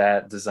to get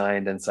that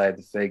designed inside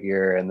the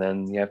figure, and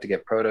then you have to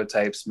get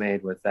prototypes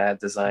made with that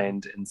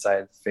designed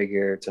inside the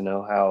figure to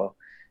know how,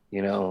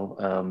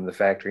 the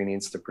factory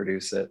needs to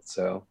produce it.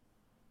 So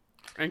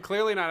And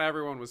clearly not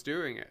everyone was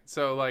doing it.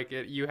 So like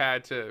you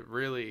had to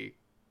really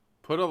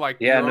put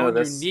yeah, your no, own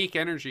this unique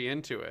energy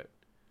into it.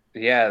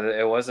 yeah,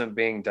 it wasn't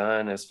being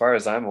done, as far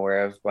as I'm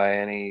aware of, by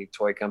any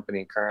toy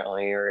company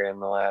currently or in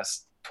the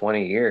last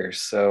 20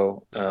 years.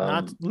 So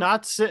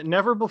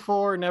never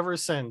before, never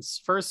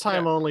since. First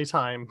time, only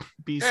time.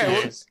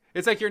 BCAs.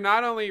 It's like you're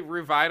not only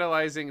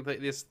revitalizing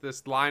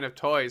this line of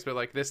toys, but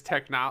like this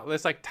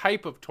like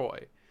type of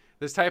toy,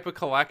 this type of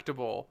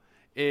collectible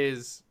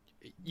is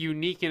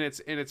unique in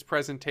its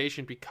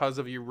presentation because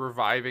of you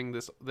reviving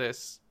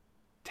this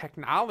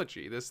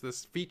technology,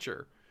 this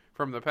feature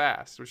from the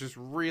past, which is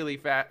really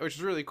which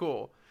is really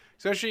cool.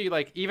 Especially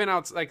like even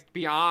out like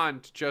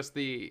beyond just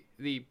the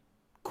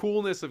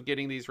coolness of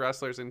getting these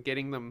wrestlers and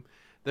getting them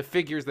the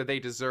figures that they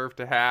deserve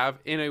to have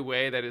in a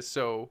way that is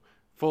so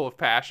full of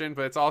passion,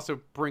 but it's also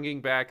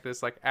bringing back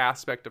this like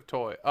aspect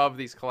of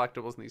these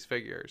collectibles and these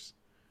figures.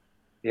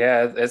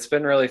 Yeah, it's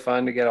been really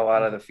fun to get a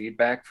lot of the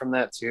feedback from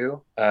that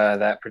too,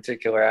 that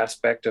particular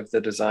aspect of the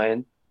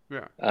design.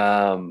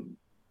 Yeah.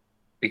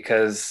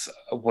 Because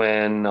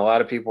when a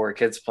lot of people were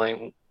kids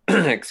playing,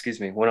 excuse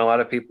me, when a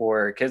lot of people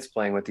were kids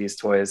playing with these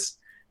toys,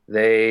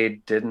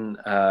 they didn't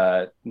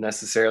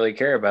necessarily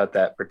care about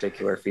that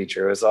particular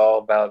feature. It was all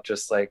about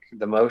just like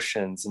the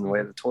motions and the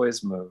way the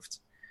toys moved,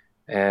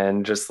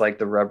 and just like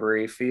the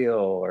rubbery feel,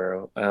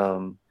 or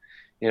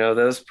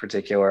those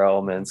particular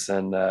elements.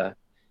 And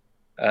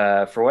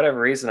for whatever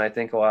reason, I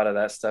think a lot of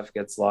that stuff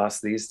gets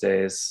lost these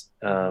days.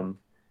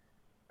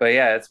 But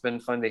yeah, it's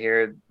been fun to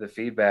hear the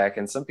feedback.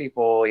 And some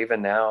people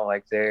even now,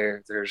 like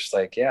they're just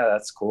like, yeah,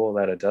 that's cool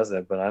that it does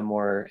it, but I'm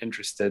more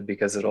interested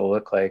because it'll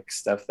look like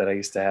stuff that I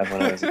used to have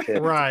when I was a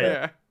kid.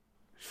 Right.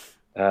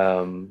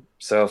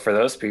 So for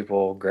those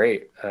people,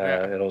 great.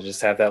 It'll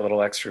just have that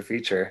little extra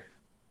feature.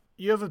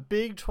 You have a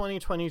big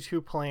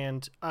 2022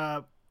 planned.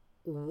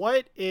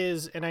 What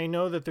is, and I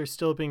know that they're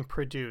still being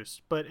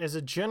produced, but as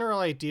a general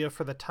idea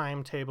for the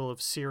timetable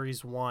of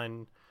Series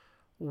 1,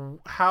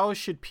 how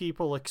should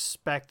people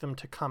expect them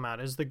to come out?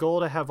 Is the goal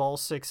to have all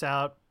 6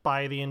 out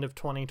by the end of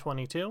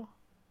 2022?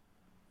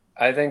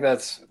 I think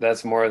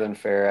that's more than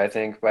fair. I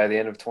think by the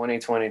end of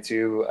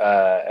 2022,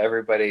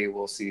 everybody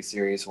will see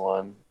Series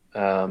 1.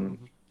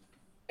 And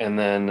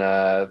then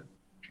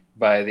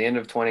by the end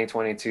of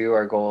 2022,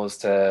 our goal is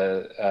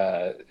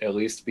to at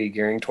least be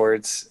gearing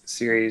towards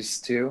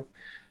Series 2.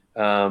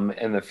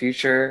 In the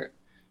future,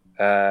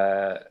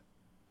 I'll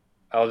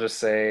just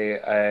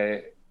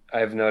say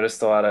I've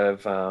noticed a lot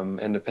of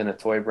independent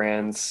toy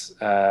brands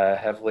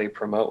heavily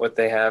promote what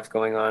they have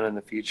going on in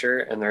the future,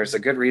 and there's a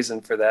good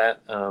reason for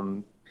that.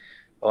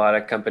 A lot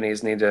of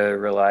companies need to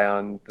rely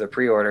on the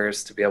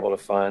pre-orders to be able to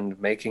fund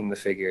making the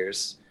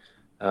figures,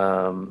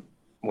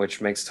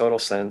 which makes total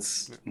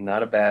sense.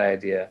 Not a bad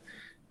idea.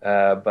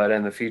 But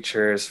in the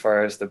future, as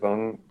far as the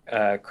bone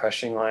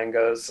crushing line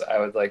goes, I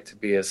would like to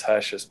be as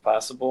hush as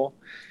possible,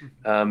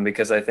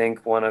 because I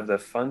think one of the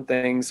fun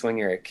things when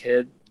you're a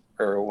kid,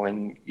 or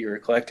when you were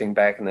collecting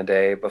back in the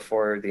day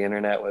before the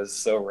internet was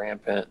so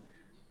rampant,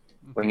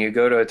 when you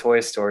go to a toy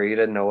store, you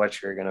didn't know what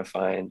you were going to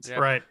find. Yeah.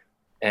 Right.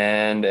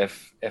 And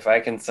if I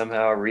can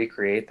somehow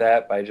recreate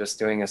that by just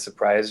doing a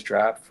surprise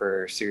drop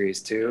for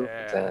Series 2,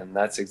 then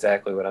that's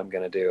exactly what I'm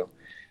going to do.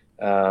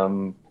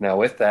 Now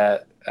with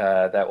that,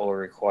 that will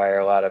require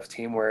a lot of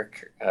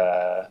teamwork,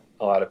 a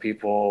lot of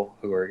people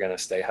who are going to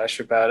stay hush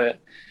about it.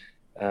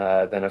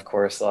 Then of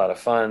course, a lot of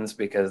funds,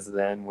 because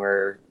then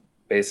we're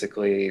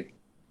basically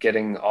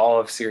getting all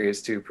of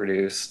Series 2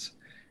 produced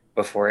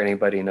before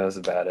anybody knows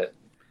about it.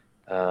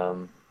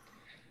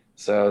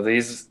 So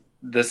this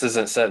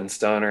isn't set in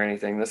stone or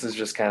anything. This is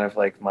just kind of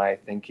like my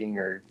thinking,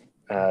 or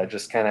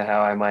just kind of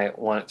how I might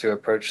want to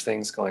approach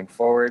things going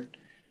forward,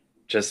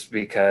 just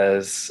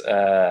because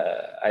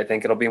I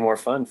think it'll be more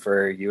fun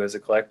for you as a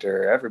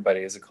collector, or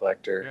everybody as a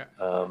collector.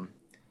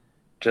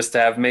 Just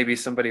to have maybe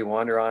somebody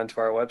wander onto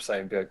our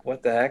website and be like,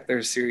 what the heck,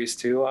 there's Series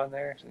 2 on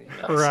there?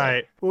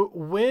 Right. So,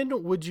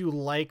 when would you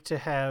like to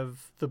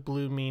have the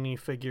Blue Meanie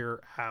figure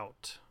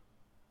out?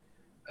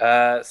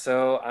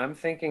 So I'm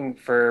thinking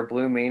for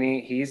Blue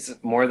Meanie, he's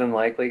more than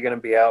likely going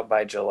to be out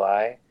by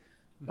July.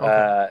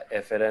 Okay.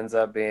 If it ends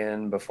up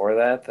being before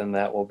that, then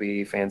that will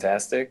be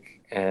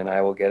fantastic, and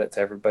I will get it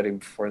to everybody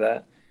before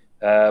that.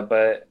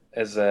 But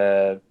as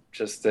our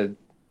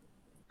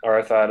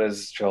thought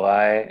is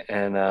July,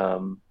 and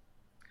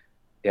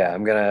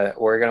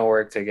we're gonna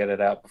work to get it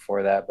out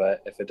before that.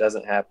 But if it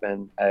doesn't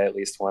happen, I at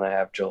least want to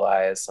have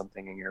July as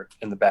something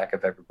in the back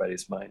of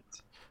everybody's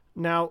minds.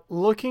 Now,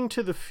 looking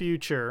to the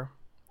future,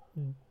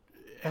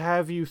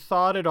 have you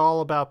thought at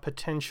all about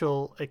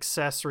potential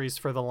accessories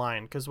for the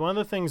line? Because one of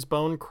the things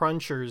Bone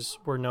Crunchers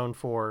were known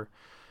for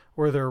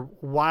were their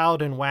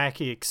wild and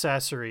wacky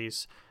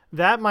accessories.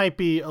 That might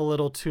be a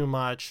little too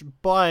much,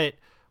 but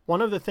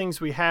one of the things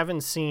we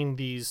haven't seen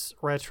these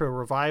retro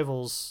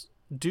revivals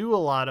do a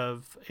lot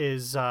of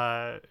is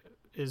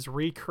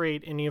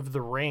recreate any of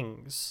the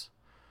rings.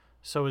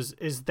 So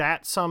is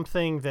that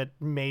something that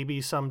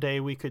maybe someday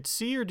we could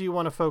see, or do you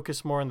want to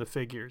focus more on the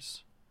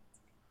figures?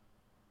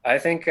 I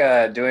think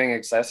doing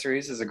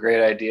accessories is a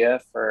great idea,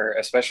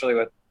 especially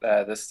with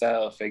this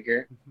style of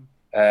figure.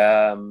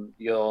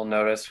 You'll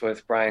notice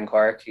with Brian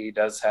Clark, he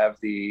does have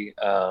the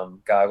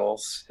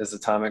goggles, his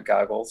atomic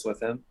goggles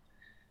with him.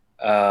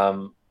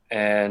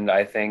 And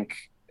I think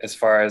as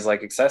far as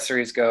like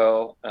accessories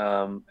go,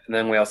 and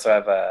then we also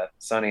have a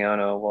Sonny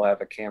Ono. We'll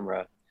have a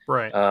camera.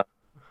 Right.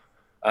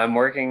 I'm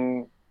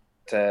working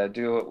to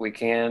do what we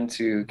can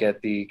to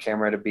get the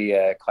camera to be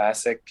a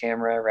classic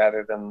camera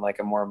rather than like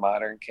a more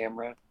modern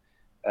camera.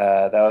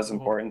 That was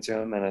important to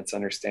him, and it's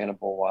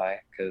understandable why,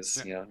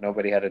 because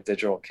nobody had a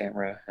digital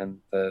camera in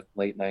the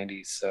late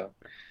 '90s. So,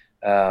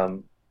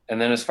 and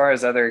then as far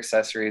as other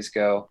accessories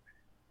go,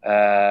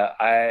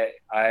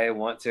 I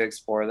want to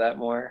explore that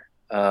more.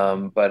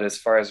 But as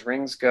far as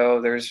rings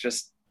go,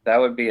 that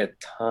would be a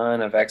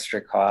ton of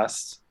extra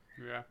costs.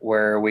 Yeah.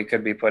 Where we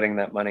could be putting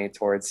that money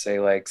towards, say,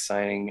 like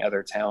signing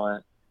other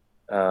talent,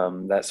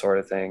 that sort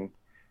of thing.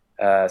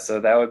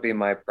 So that would be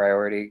my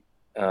priority.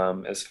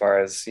 As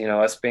far as,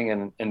 us being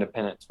an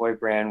independent toy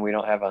brand, we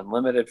don't have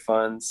unlimited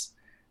funds.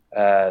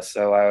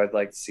 So I would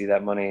like to see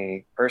that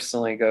money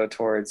personally go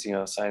towards,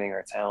 signing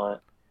our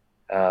talent.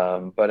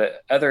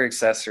 But other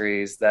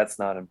accessories, that's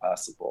not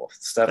impossible.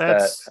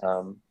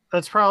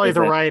 That's probably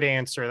the right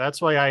answer.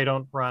 That's why I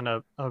don't run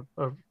a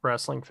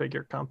wrestling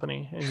figure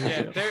company.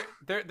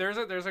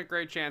 There's a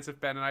great chance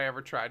if Ben and I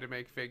ever tried to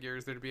make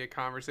figures, there'd be a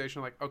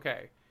conversation like,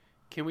 okay,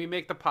 can we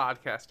make the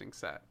podcasting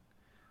set?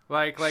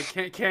 Like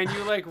can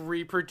you like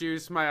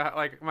reproduce my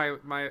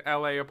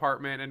LA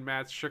apartment and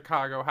Matt's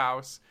Chicago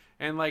house,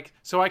 and like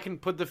so I can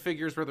put the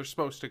figures where they're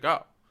supposed to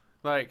go?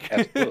 Like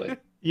absolutely.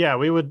 Yeah,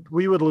 we would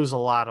lose a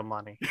lot of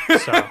money.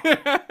 So,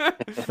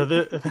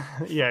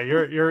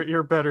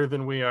 you're better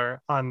than we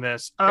are on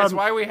this. That's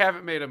why we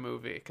haven't made a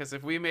movie. Because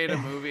if we made a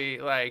movie,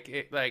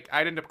 like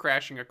I'd end up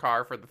crashing a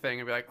car for the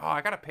thing and be like, oh,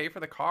 I gotta pay for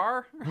the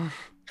car.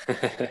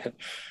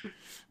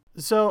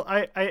 So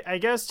I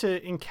guess to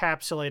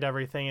encapsulate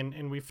everything,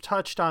 and we've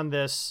touched on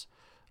this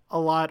a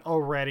lot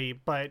already,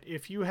 but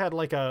if you had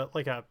like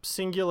a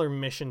singular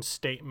mission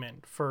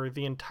statement for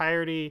the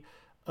entirety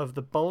of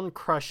the Bone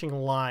Crushing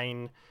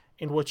line,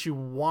 and what you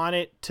want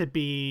it to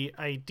be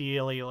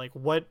ideally, like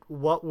what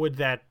would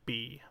that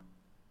be?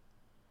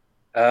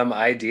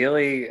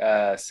 Ideally,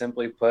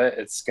 simply put,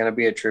 it's going to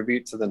be a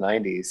tribute to the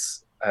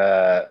 90s.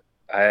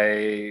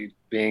 I,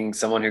 being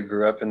someone who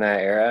grew up in that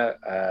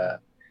era,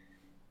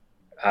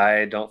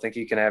 I don't think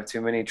you can have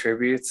too many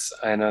tributes.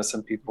 I know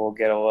some people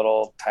get a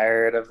little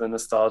tired of the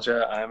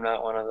nostalgia. I'm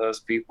not one of those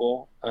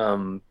people.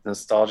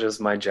 Nostalgia is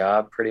my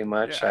job, pretty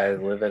much. Yeah. I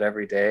live it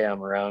every day.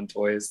 I'm around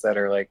toys that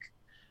are like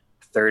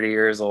 30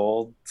 years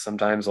old,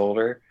 sometimes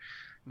older.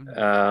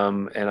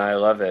 And I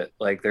love it.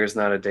 Like there's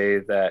not a day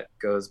that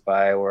goes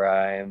by where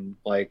I'm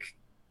like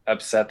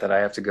upset that I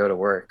have to go to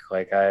work.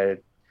 Like I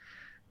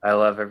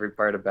love every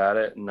part about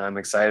it, and I'm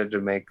excited to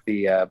make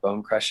the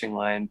Bone Crushing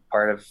line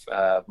part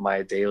of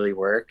my daily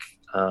work.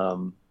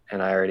 And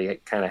I already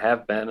kind of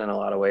have been in a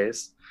lot of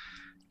ways.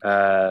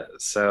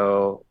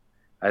 So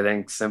I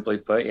think simply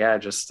put,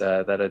 just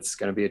that it's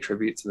going to be a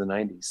tribute to the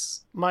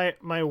 90s.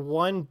 My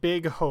one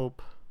big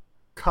hope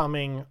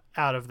coming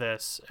out of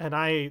this, and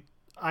I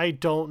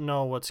don't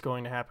know what's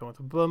going to happen with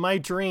it, but my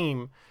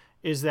dream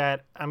is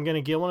that I'm going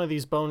to get one of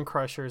these Bone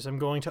Crushers, I'm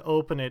going to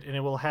open it, and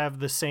it will have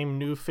the same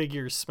new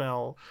figures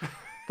smell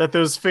that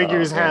those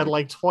figures had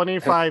like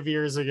 25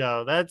 years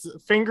ago. That's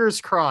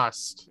fingers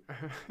crossed.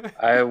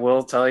 I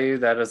will tell you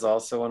that is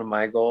also one of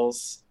my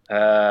goals.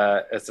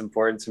 It's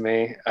important to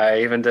me.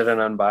 I even did an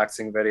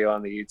unboxing video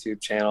on the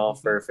YouTube channel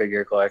for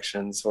Figure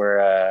Collections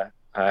where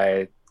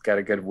I got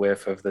a good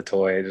whiff of the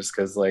toy, just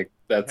because like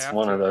that's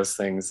one of those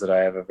things that I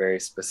have a very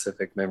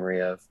specific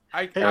memory of.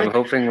 I'm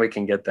hoping we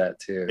can get that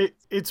too.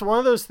 It's one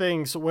of those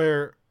things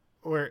where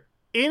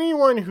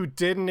anyone who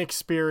didn't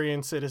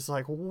experience it is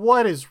like,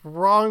 what is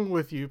wrong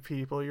with you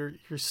people? You're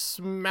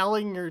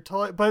smelling your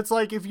toy. But it's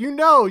like, if you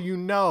know, you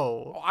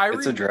know.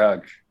 It's a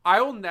drug.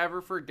 I will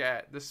never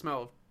forget the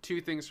smell of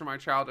two things from my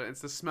childhood.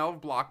 It's the smell of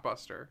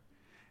Blockbuster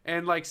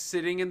and like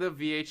sitting in the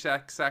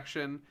VHS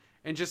section,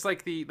 and just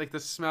like the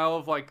smell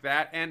of like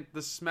that, and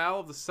the smell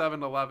of the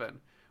 7-Eleven,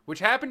 which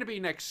happened to be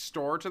next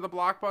door to the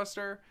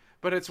Blockbuster,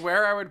 but it's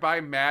where I would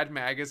buy Mad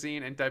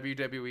Magazine and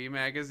WWE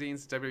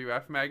magazines,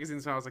 WWF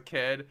magazines when I was a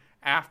kid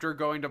after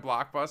going to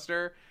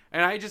Blockbuster.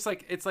 And I just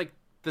like, it's like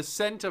the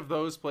scent of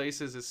those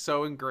places is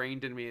so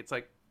ingrained in me. It's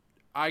like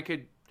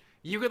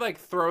you could like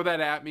throw that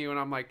at me when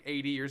I'm like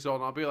 80 years old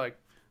and I'll be like,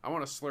 I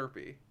want a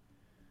Slurpee.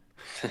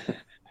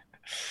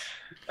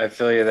 I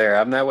feel you there.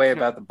 I'm that way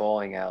about the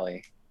bowling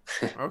alley.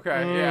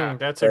 Okay, yeah.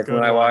 That's a good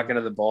when I walk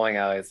into the bowling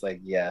alley, it's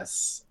like,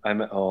 yes,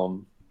 I'm at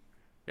home.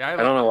 Yeah, I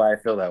don't know why I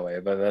feel that way,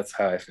 but that's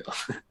how I feel.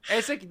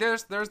 It's like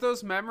there's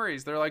those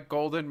memories. They're like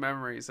golden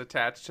memories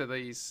attached to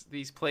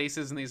these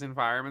places and these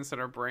environments that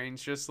our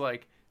brains just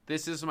like,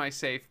 this is my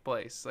safe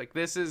place. Like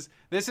this is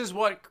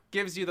what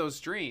gives you those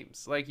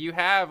dreams. Like you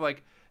have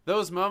like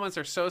those moments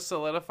are so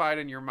solidified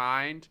in your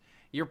mind,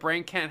 your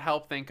brain can't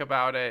help think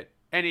about it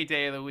any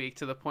day of the week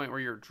to the point where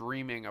you're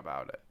dreaming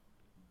about it.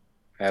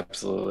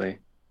 Absolutely.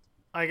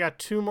 I got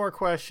 2 more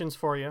questions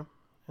for you,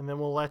 and then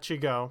we'll let you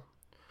go.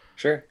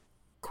 Sure.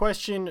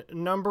 Question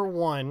number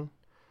 1.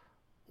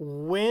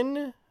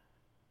 When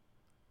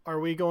are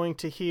we going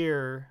to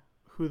hear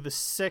who the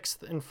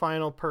 6th and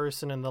final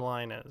person in the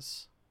line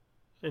is?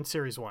 in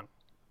series 1?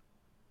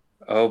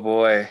 Oh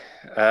boy.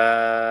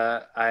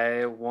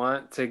 I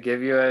want to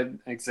give you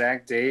an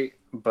exact date,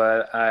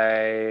 but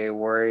I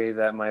worry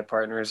that my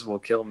partners will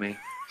kill me.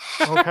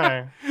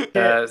 Okay.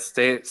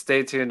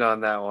 Stay tuned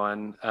on that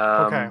one.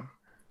 Okay.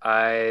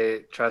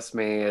 I trust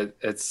me,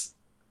 it's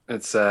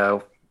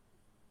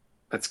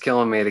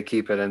killing me to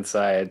keep it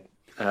inside.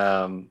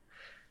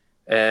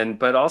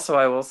 But also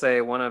I will say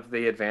one of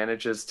the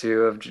advantages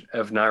too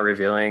of not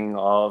revealing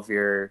all of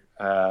your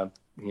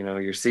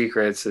your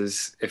secrets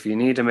is if you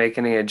need to make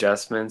any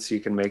adjustments, you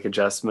can make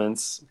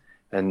adjustments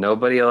and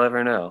nobody will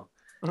ever know.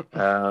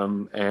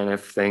 And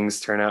if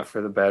things turn out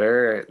for the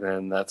better,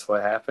 then that's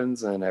what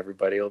happens and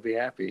everybody will be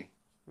happy.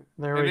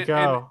 There we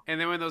go. And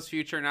then when those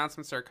future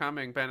announcements are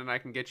coming, Ben and I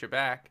can get you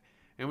back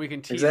and we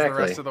can tease Exactly. the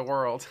rest of the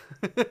world.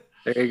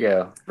 There you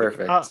go.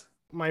 Perfect.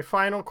 My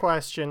final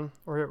question,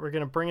 we're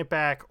going to bring it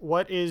back.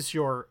 What is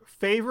your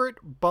favorite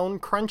bone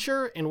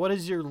cruncher and what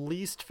is your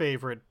least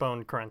favorite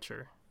bone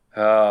cruncher?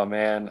 Oh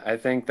man, I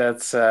think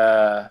that's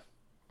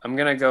I'm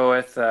gonna go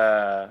with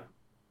I'm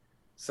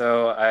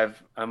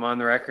on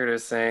the record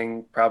as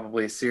saying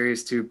probably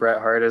Series 2 Bret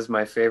Hart is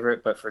my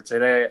favorite, but for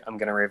today I'm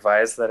gonna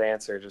revise that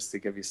answer just to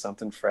give you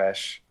something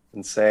fresh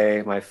and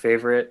say my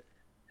favorite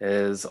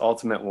is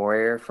Ultimate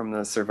Warrior from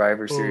the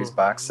Survivor Series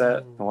box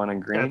set, the one in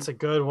green. That's a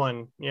good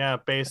one. Yeah,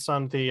 based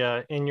on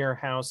the In Your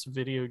House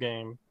video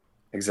game.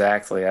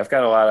 Exactly. I've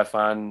got a lot of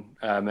fun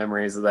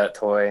memories of that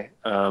toy.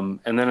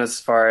 And then as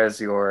far as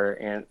your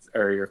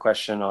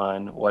question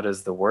on what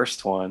is the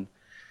worst one,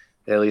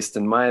 at least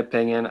in my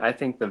opinion, I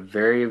think the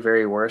very,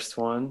 very worst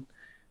one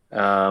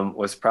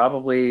was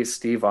probably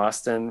Steve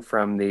Austin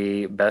from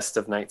the Best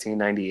of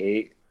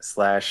 1998 /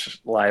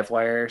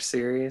 Livewire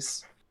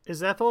series. Is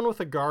that the one with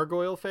the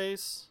gargoyle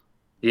face?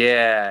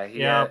 Yeah.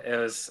 Yep.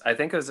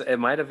 It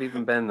might have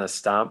even been the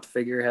Stomp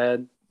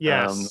figurehead.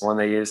 Yes. The one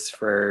they used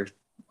for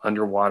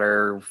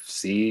underwater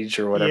siege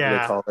or whatever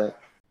they called it.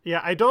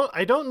 Yeah, I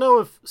don't know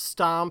if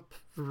Stomp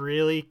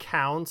really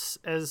counts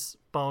as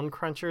bone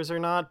crunchers or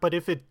not, but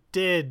if it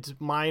did,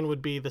 mine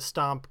would be the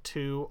Stomp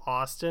 2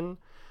 Austin.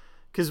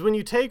 Because when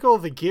you take all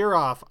the gear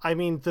off, I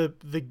mean,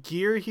 the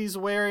gear he's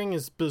wearing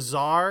is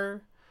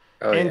bizarre.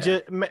 Oh, and yeah.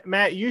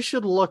 Matt, you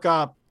should look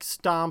up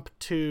Stomp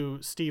 2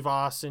 Steve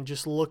Austin.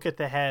 Just look at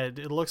the head.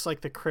 It looks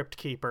like the Crypt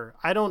Keeper.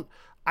 I don't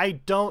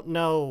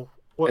know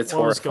what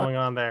was going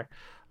on there.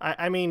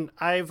 I think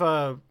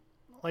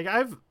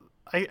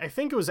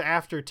it was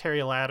after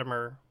Terry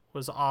Latimer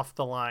was off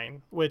the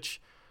line,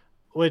 which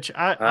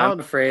I'm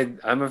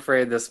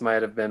afraid this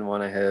might have been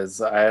one of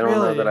his. I don't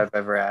know that I've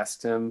ever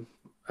asked him.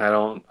 I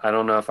don't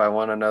know if I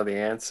want to know the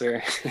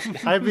answer.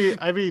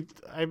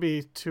 I'd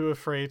be too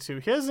afraid to.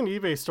 He has an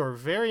eBay store.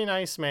 Very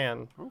nice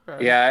man.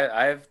 Okay. Yeah,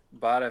 I've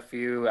bought a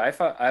few. I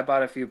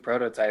bought a few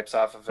prototypes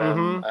off of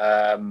him.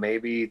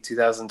 Maybe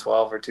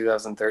 2012 or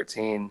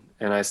 2013,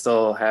 and I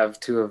still have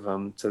 2 of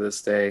them to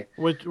this day.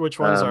 Which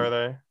ones are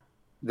they?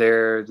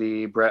 They're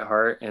the Bret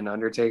Hart and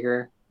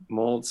Undertaker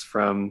molds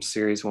from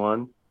Series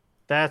 1.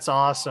 That's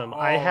awesome.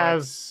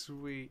 That's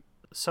sweet.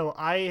 So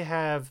I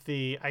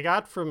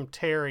got from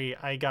Terry,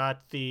 I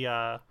got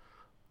the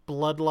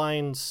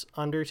Bloodlines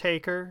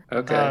Undertaker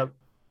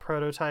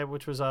prototype,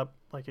 which was up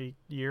like a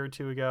year or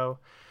 2 ago.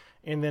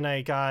 And then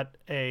I got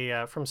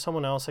from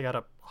someone else, I got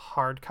a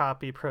hard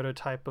copy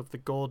prototype of the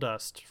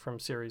Goldust from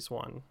Series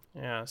 1.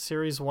 Yeah,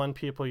 Series 1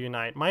 people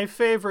unite. My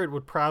favorite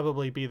would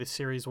probably be the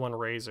Series 1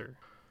 Razor.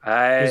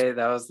 That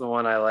was the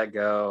one I let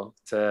go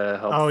to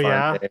help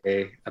fund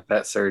a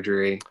pet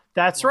surgery.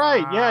 That's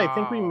right. Yeah, I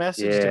think we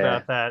messaged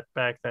about that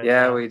back then.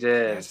 Yeah, we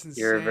did.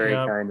 You're very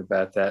Yep. kind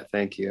about that.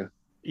 Thank you.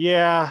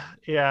 Yeah.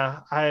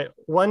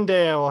 One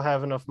day I will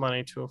have enough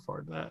money to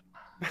afford that.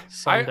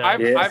 Someday.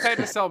 I've had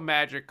to sell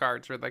Magic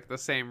cards for like the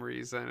same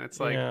reason. It's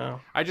like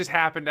I just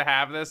happen to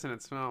have this, and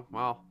it's you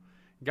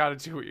got to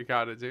do what you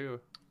got to do.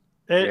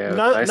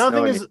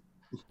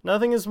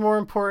 Nothing is more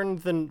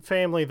important than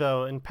family,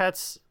 though, and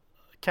pets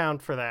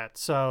count for that.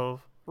 So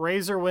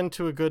Razor went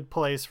to a good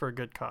place for a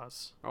good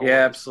cause.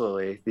 Yeah,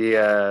 absolutely.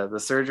 The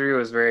surgery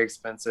was very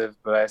expensive,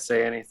 but I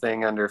say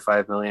anything under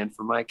 $5 million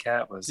for my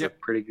cat was a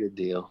pretty good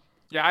deal.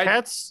 Yeah,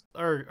 cats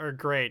are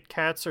great.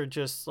 Cats are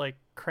just like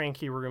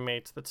cranky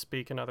roommates that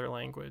speak another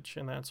language,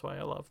 and that's why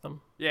I love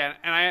them. Yeah,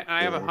 and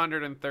I have a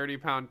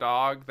 130-pound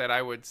dog that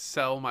I would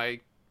sell my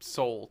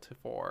soul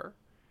for.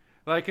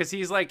 Like, cause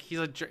he's like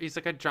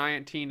a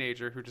giant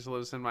teenager who just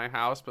lives in my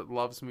house, but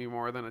loves me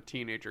more than a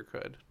teenager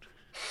could.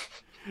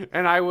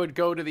 And I would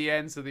go to the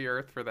ends of the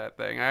earth for that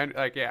thing.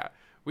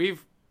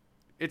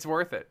 It's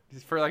worth it.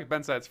 It's for, like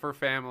Ben said, it's for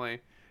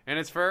family, and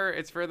it's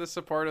for the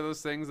support of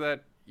those things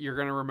that you're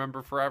gonna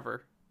remember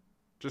forever.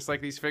 Just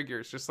like these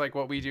figures, just like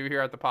what we do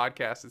here at the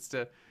podcast. It's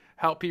to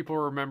help people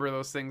remember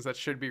those things that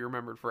should be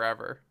remembered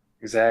forever.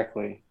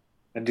 Exactly.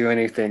 I'd do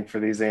anything for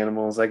these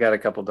animals. I got a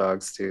couple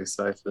dogs too,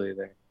 so I feel you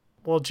there.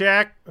 Well,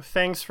 Jack,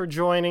 thanks for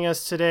joining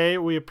us today.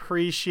 We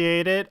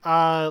appreciate it.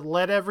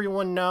 Let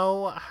everyone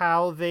know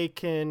how they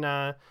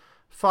can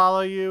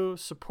follow you,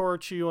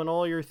 support you on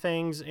all your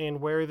things, and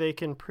where they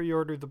can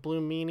pre-order the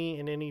Blue Meanie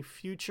and any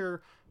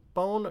future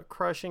Bone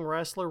Crushing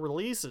Wrestler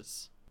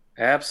releases?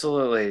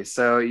 Absolutely.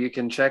 So you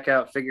can check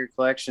out Figure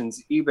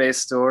Collections eBay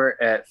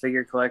store at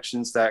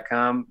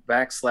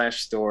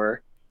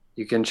figurecollections.com/store.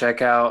 You can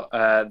check out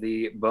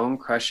the Bone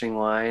Crushing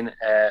line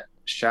at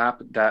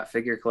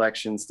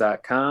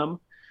shop.figurecollections.com,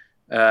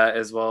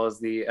 as well as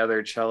the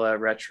other Cella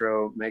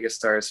Retro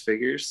Megastars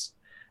figures.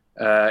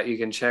 You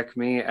can check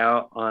me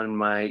out on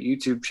my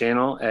YouTube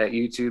channel at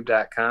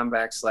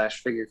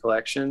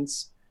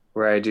youtube.com/figurecollections,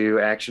 where I do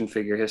action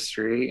figure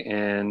history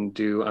and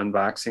do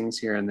unboxings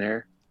here and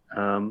there.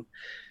 I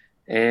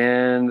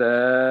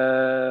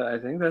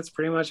think that's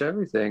pretty much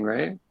everything,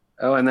 right?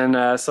 Oh, and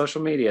then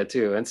social media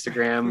too.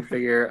 Instagram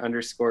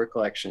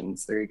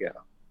figure_collections. There you go.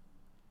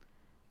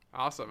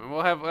 Awesome. And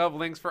we'll have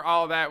links for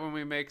all of that when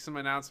we make some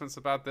announcements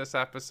about this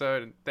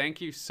episode. And thank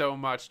you so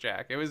much,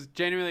 Jack. It was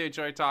genuinely a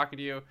joy talking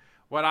to you.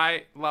 What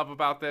I love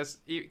about this,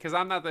 because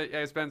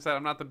as Ben said,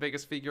 I'm not the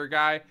biggest figure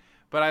guy,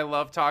 but I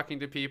love talking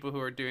to people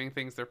who are doing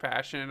things they're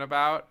passionate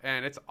about.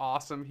 And it's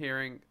awesome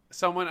hearing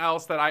someone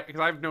else because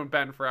I've known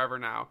Ben forever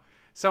now,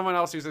 someone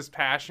else who's as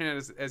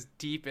passionate, as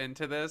deep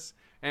into this,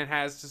 and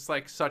has just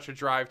like such a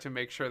drive to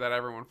make sure that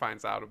everyone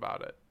finds out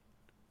about it.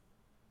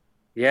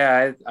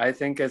 Yeah, I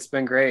think it's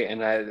been great.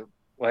 And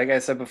like I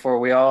said before,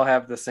 we all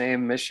have the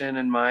same mission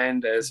in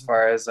mind as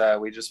far as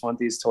we just want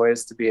these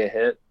toys to be a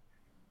hit.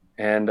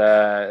 And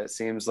it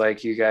seems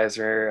like you guys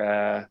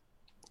are,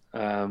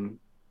 on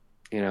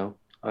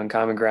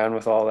common ground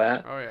with all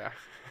that. Oh, yeah.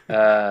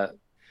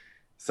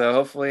 So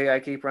hopefully I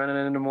keep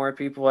running into more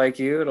people like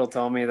you. It'll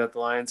tell me that the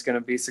line's going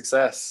to be a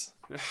success.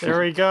 There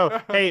we go.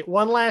 Hey,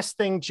 one last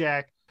thing,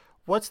 Jack.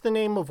 What's the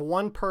name of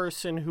one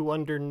person who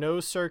under no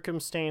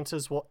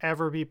circumstances will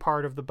ever be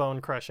part of the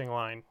Bone Crushing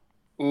line?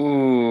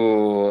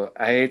 Ooh,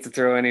 I hate to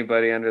throw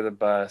anybody under the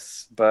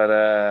bus, but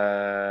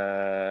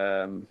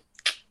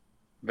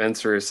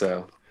Vince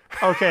Russo.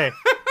 Okay,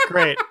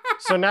 great.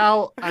 So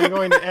now I'm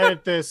going to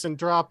edit this and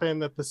drop in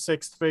that the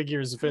sixth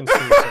figure is Vince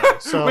Russo.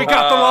 So we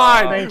got the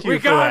line. Thank you we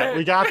for got that. it.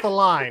 We got the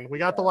line. We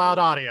got the loud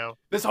audio.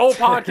 This whole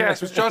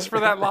podcast was just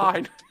for that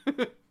line.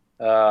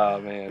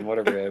 Oh, man, what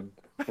a rib.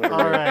 All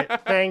right.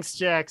 Thanks,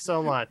 Jack,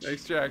 so much.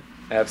 Thanks, Jack.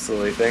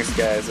 Absolutely. Thanks,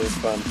 guys. It was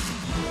fun.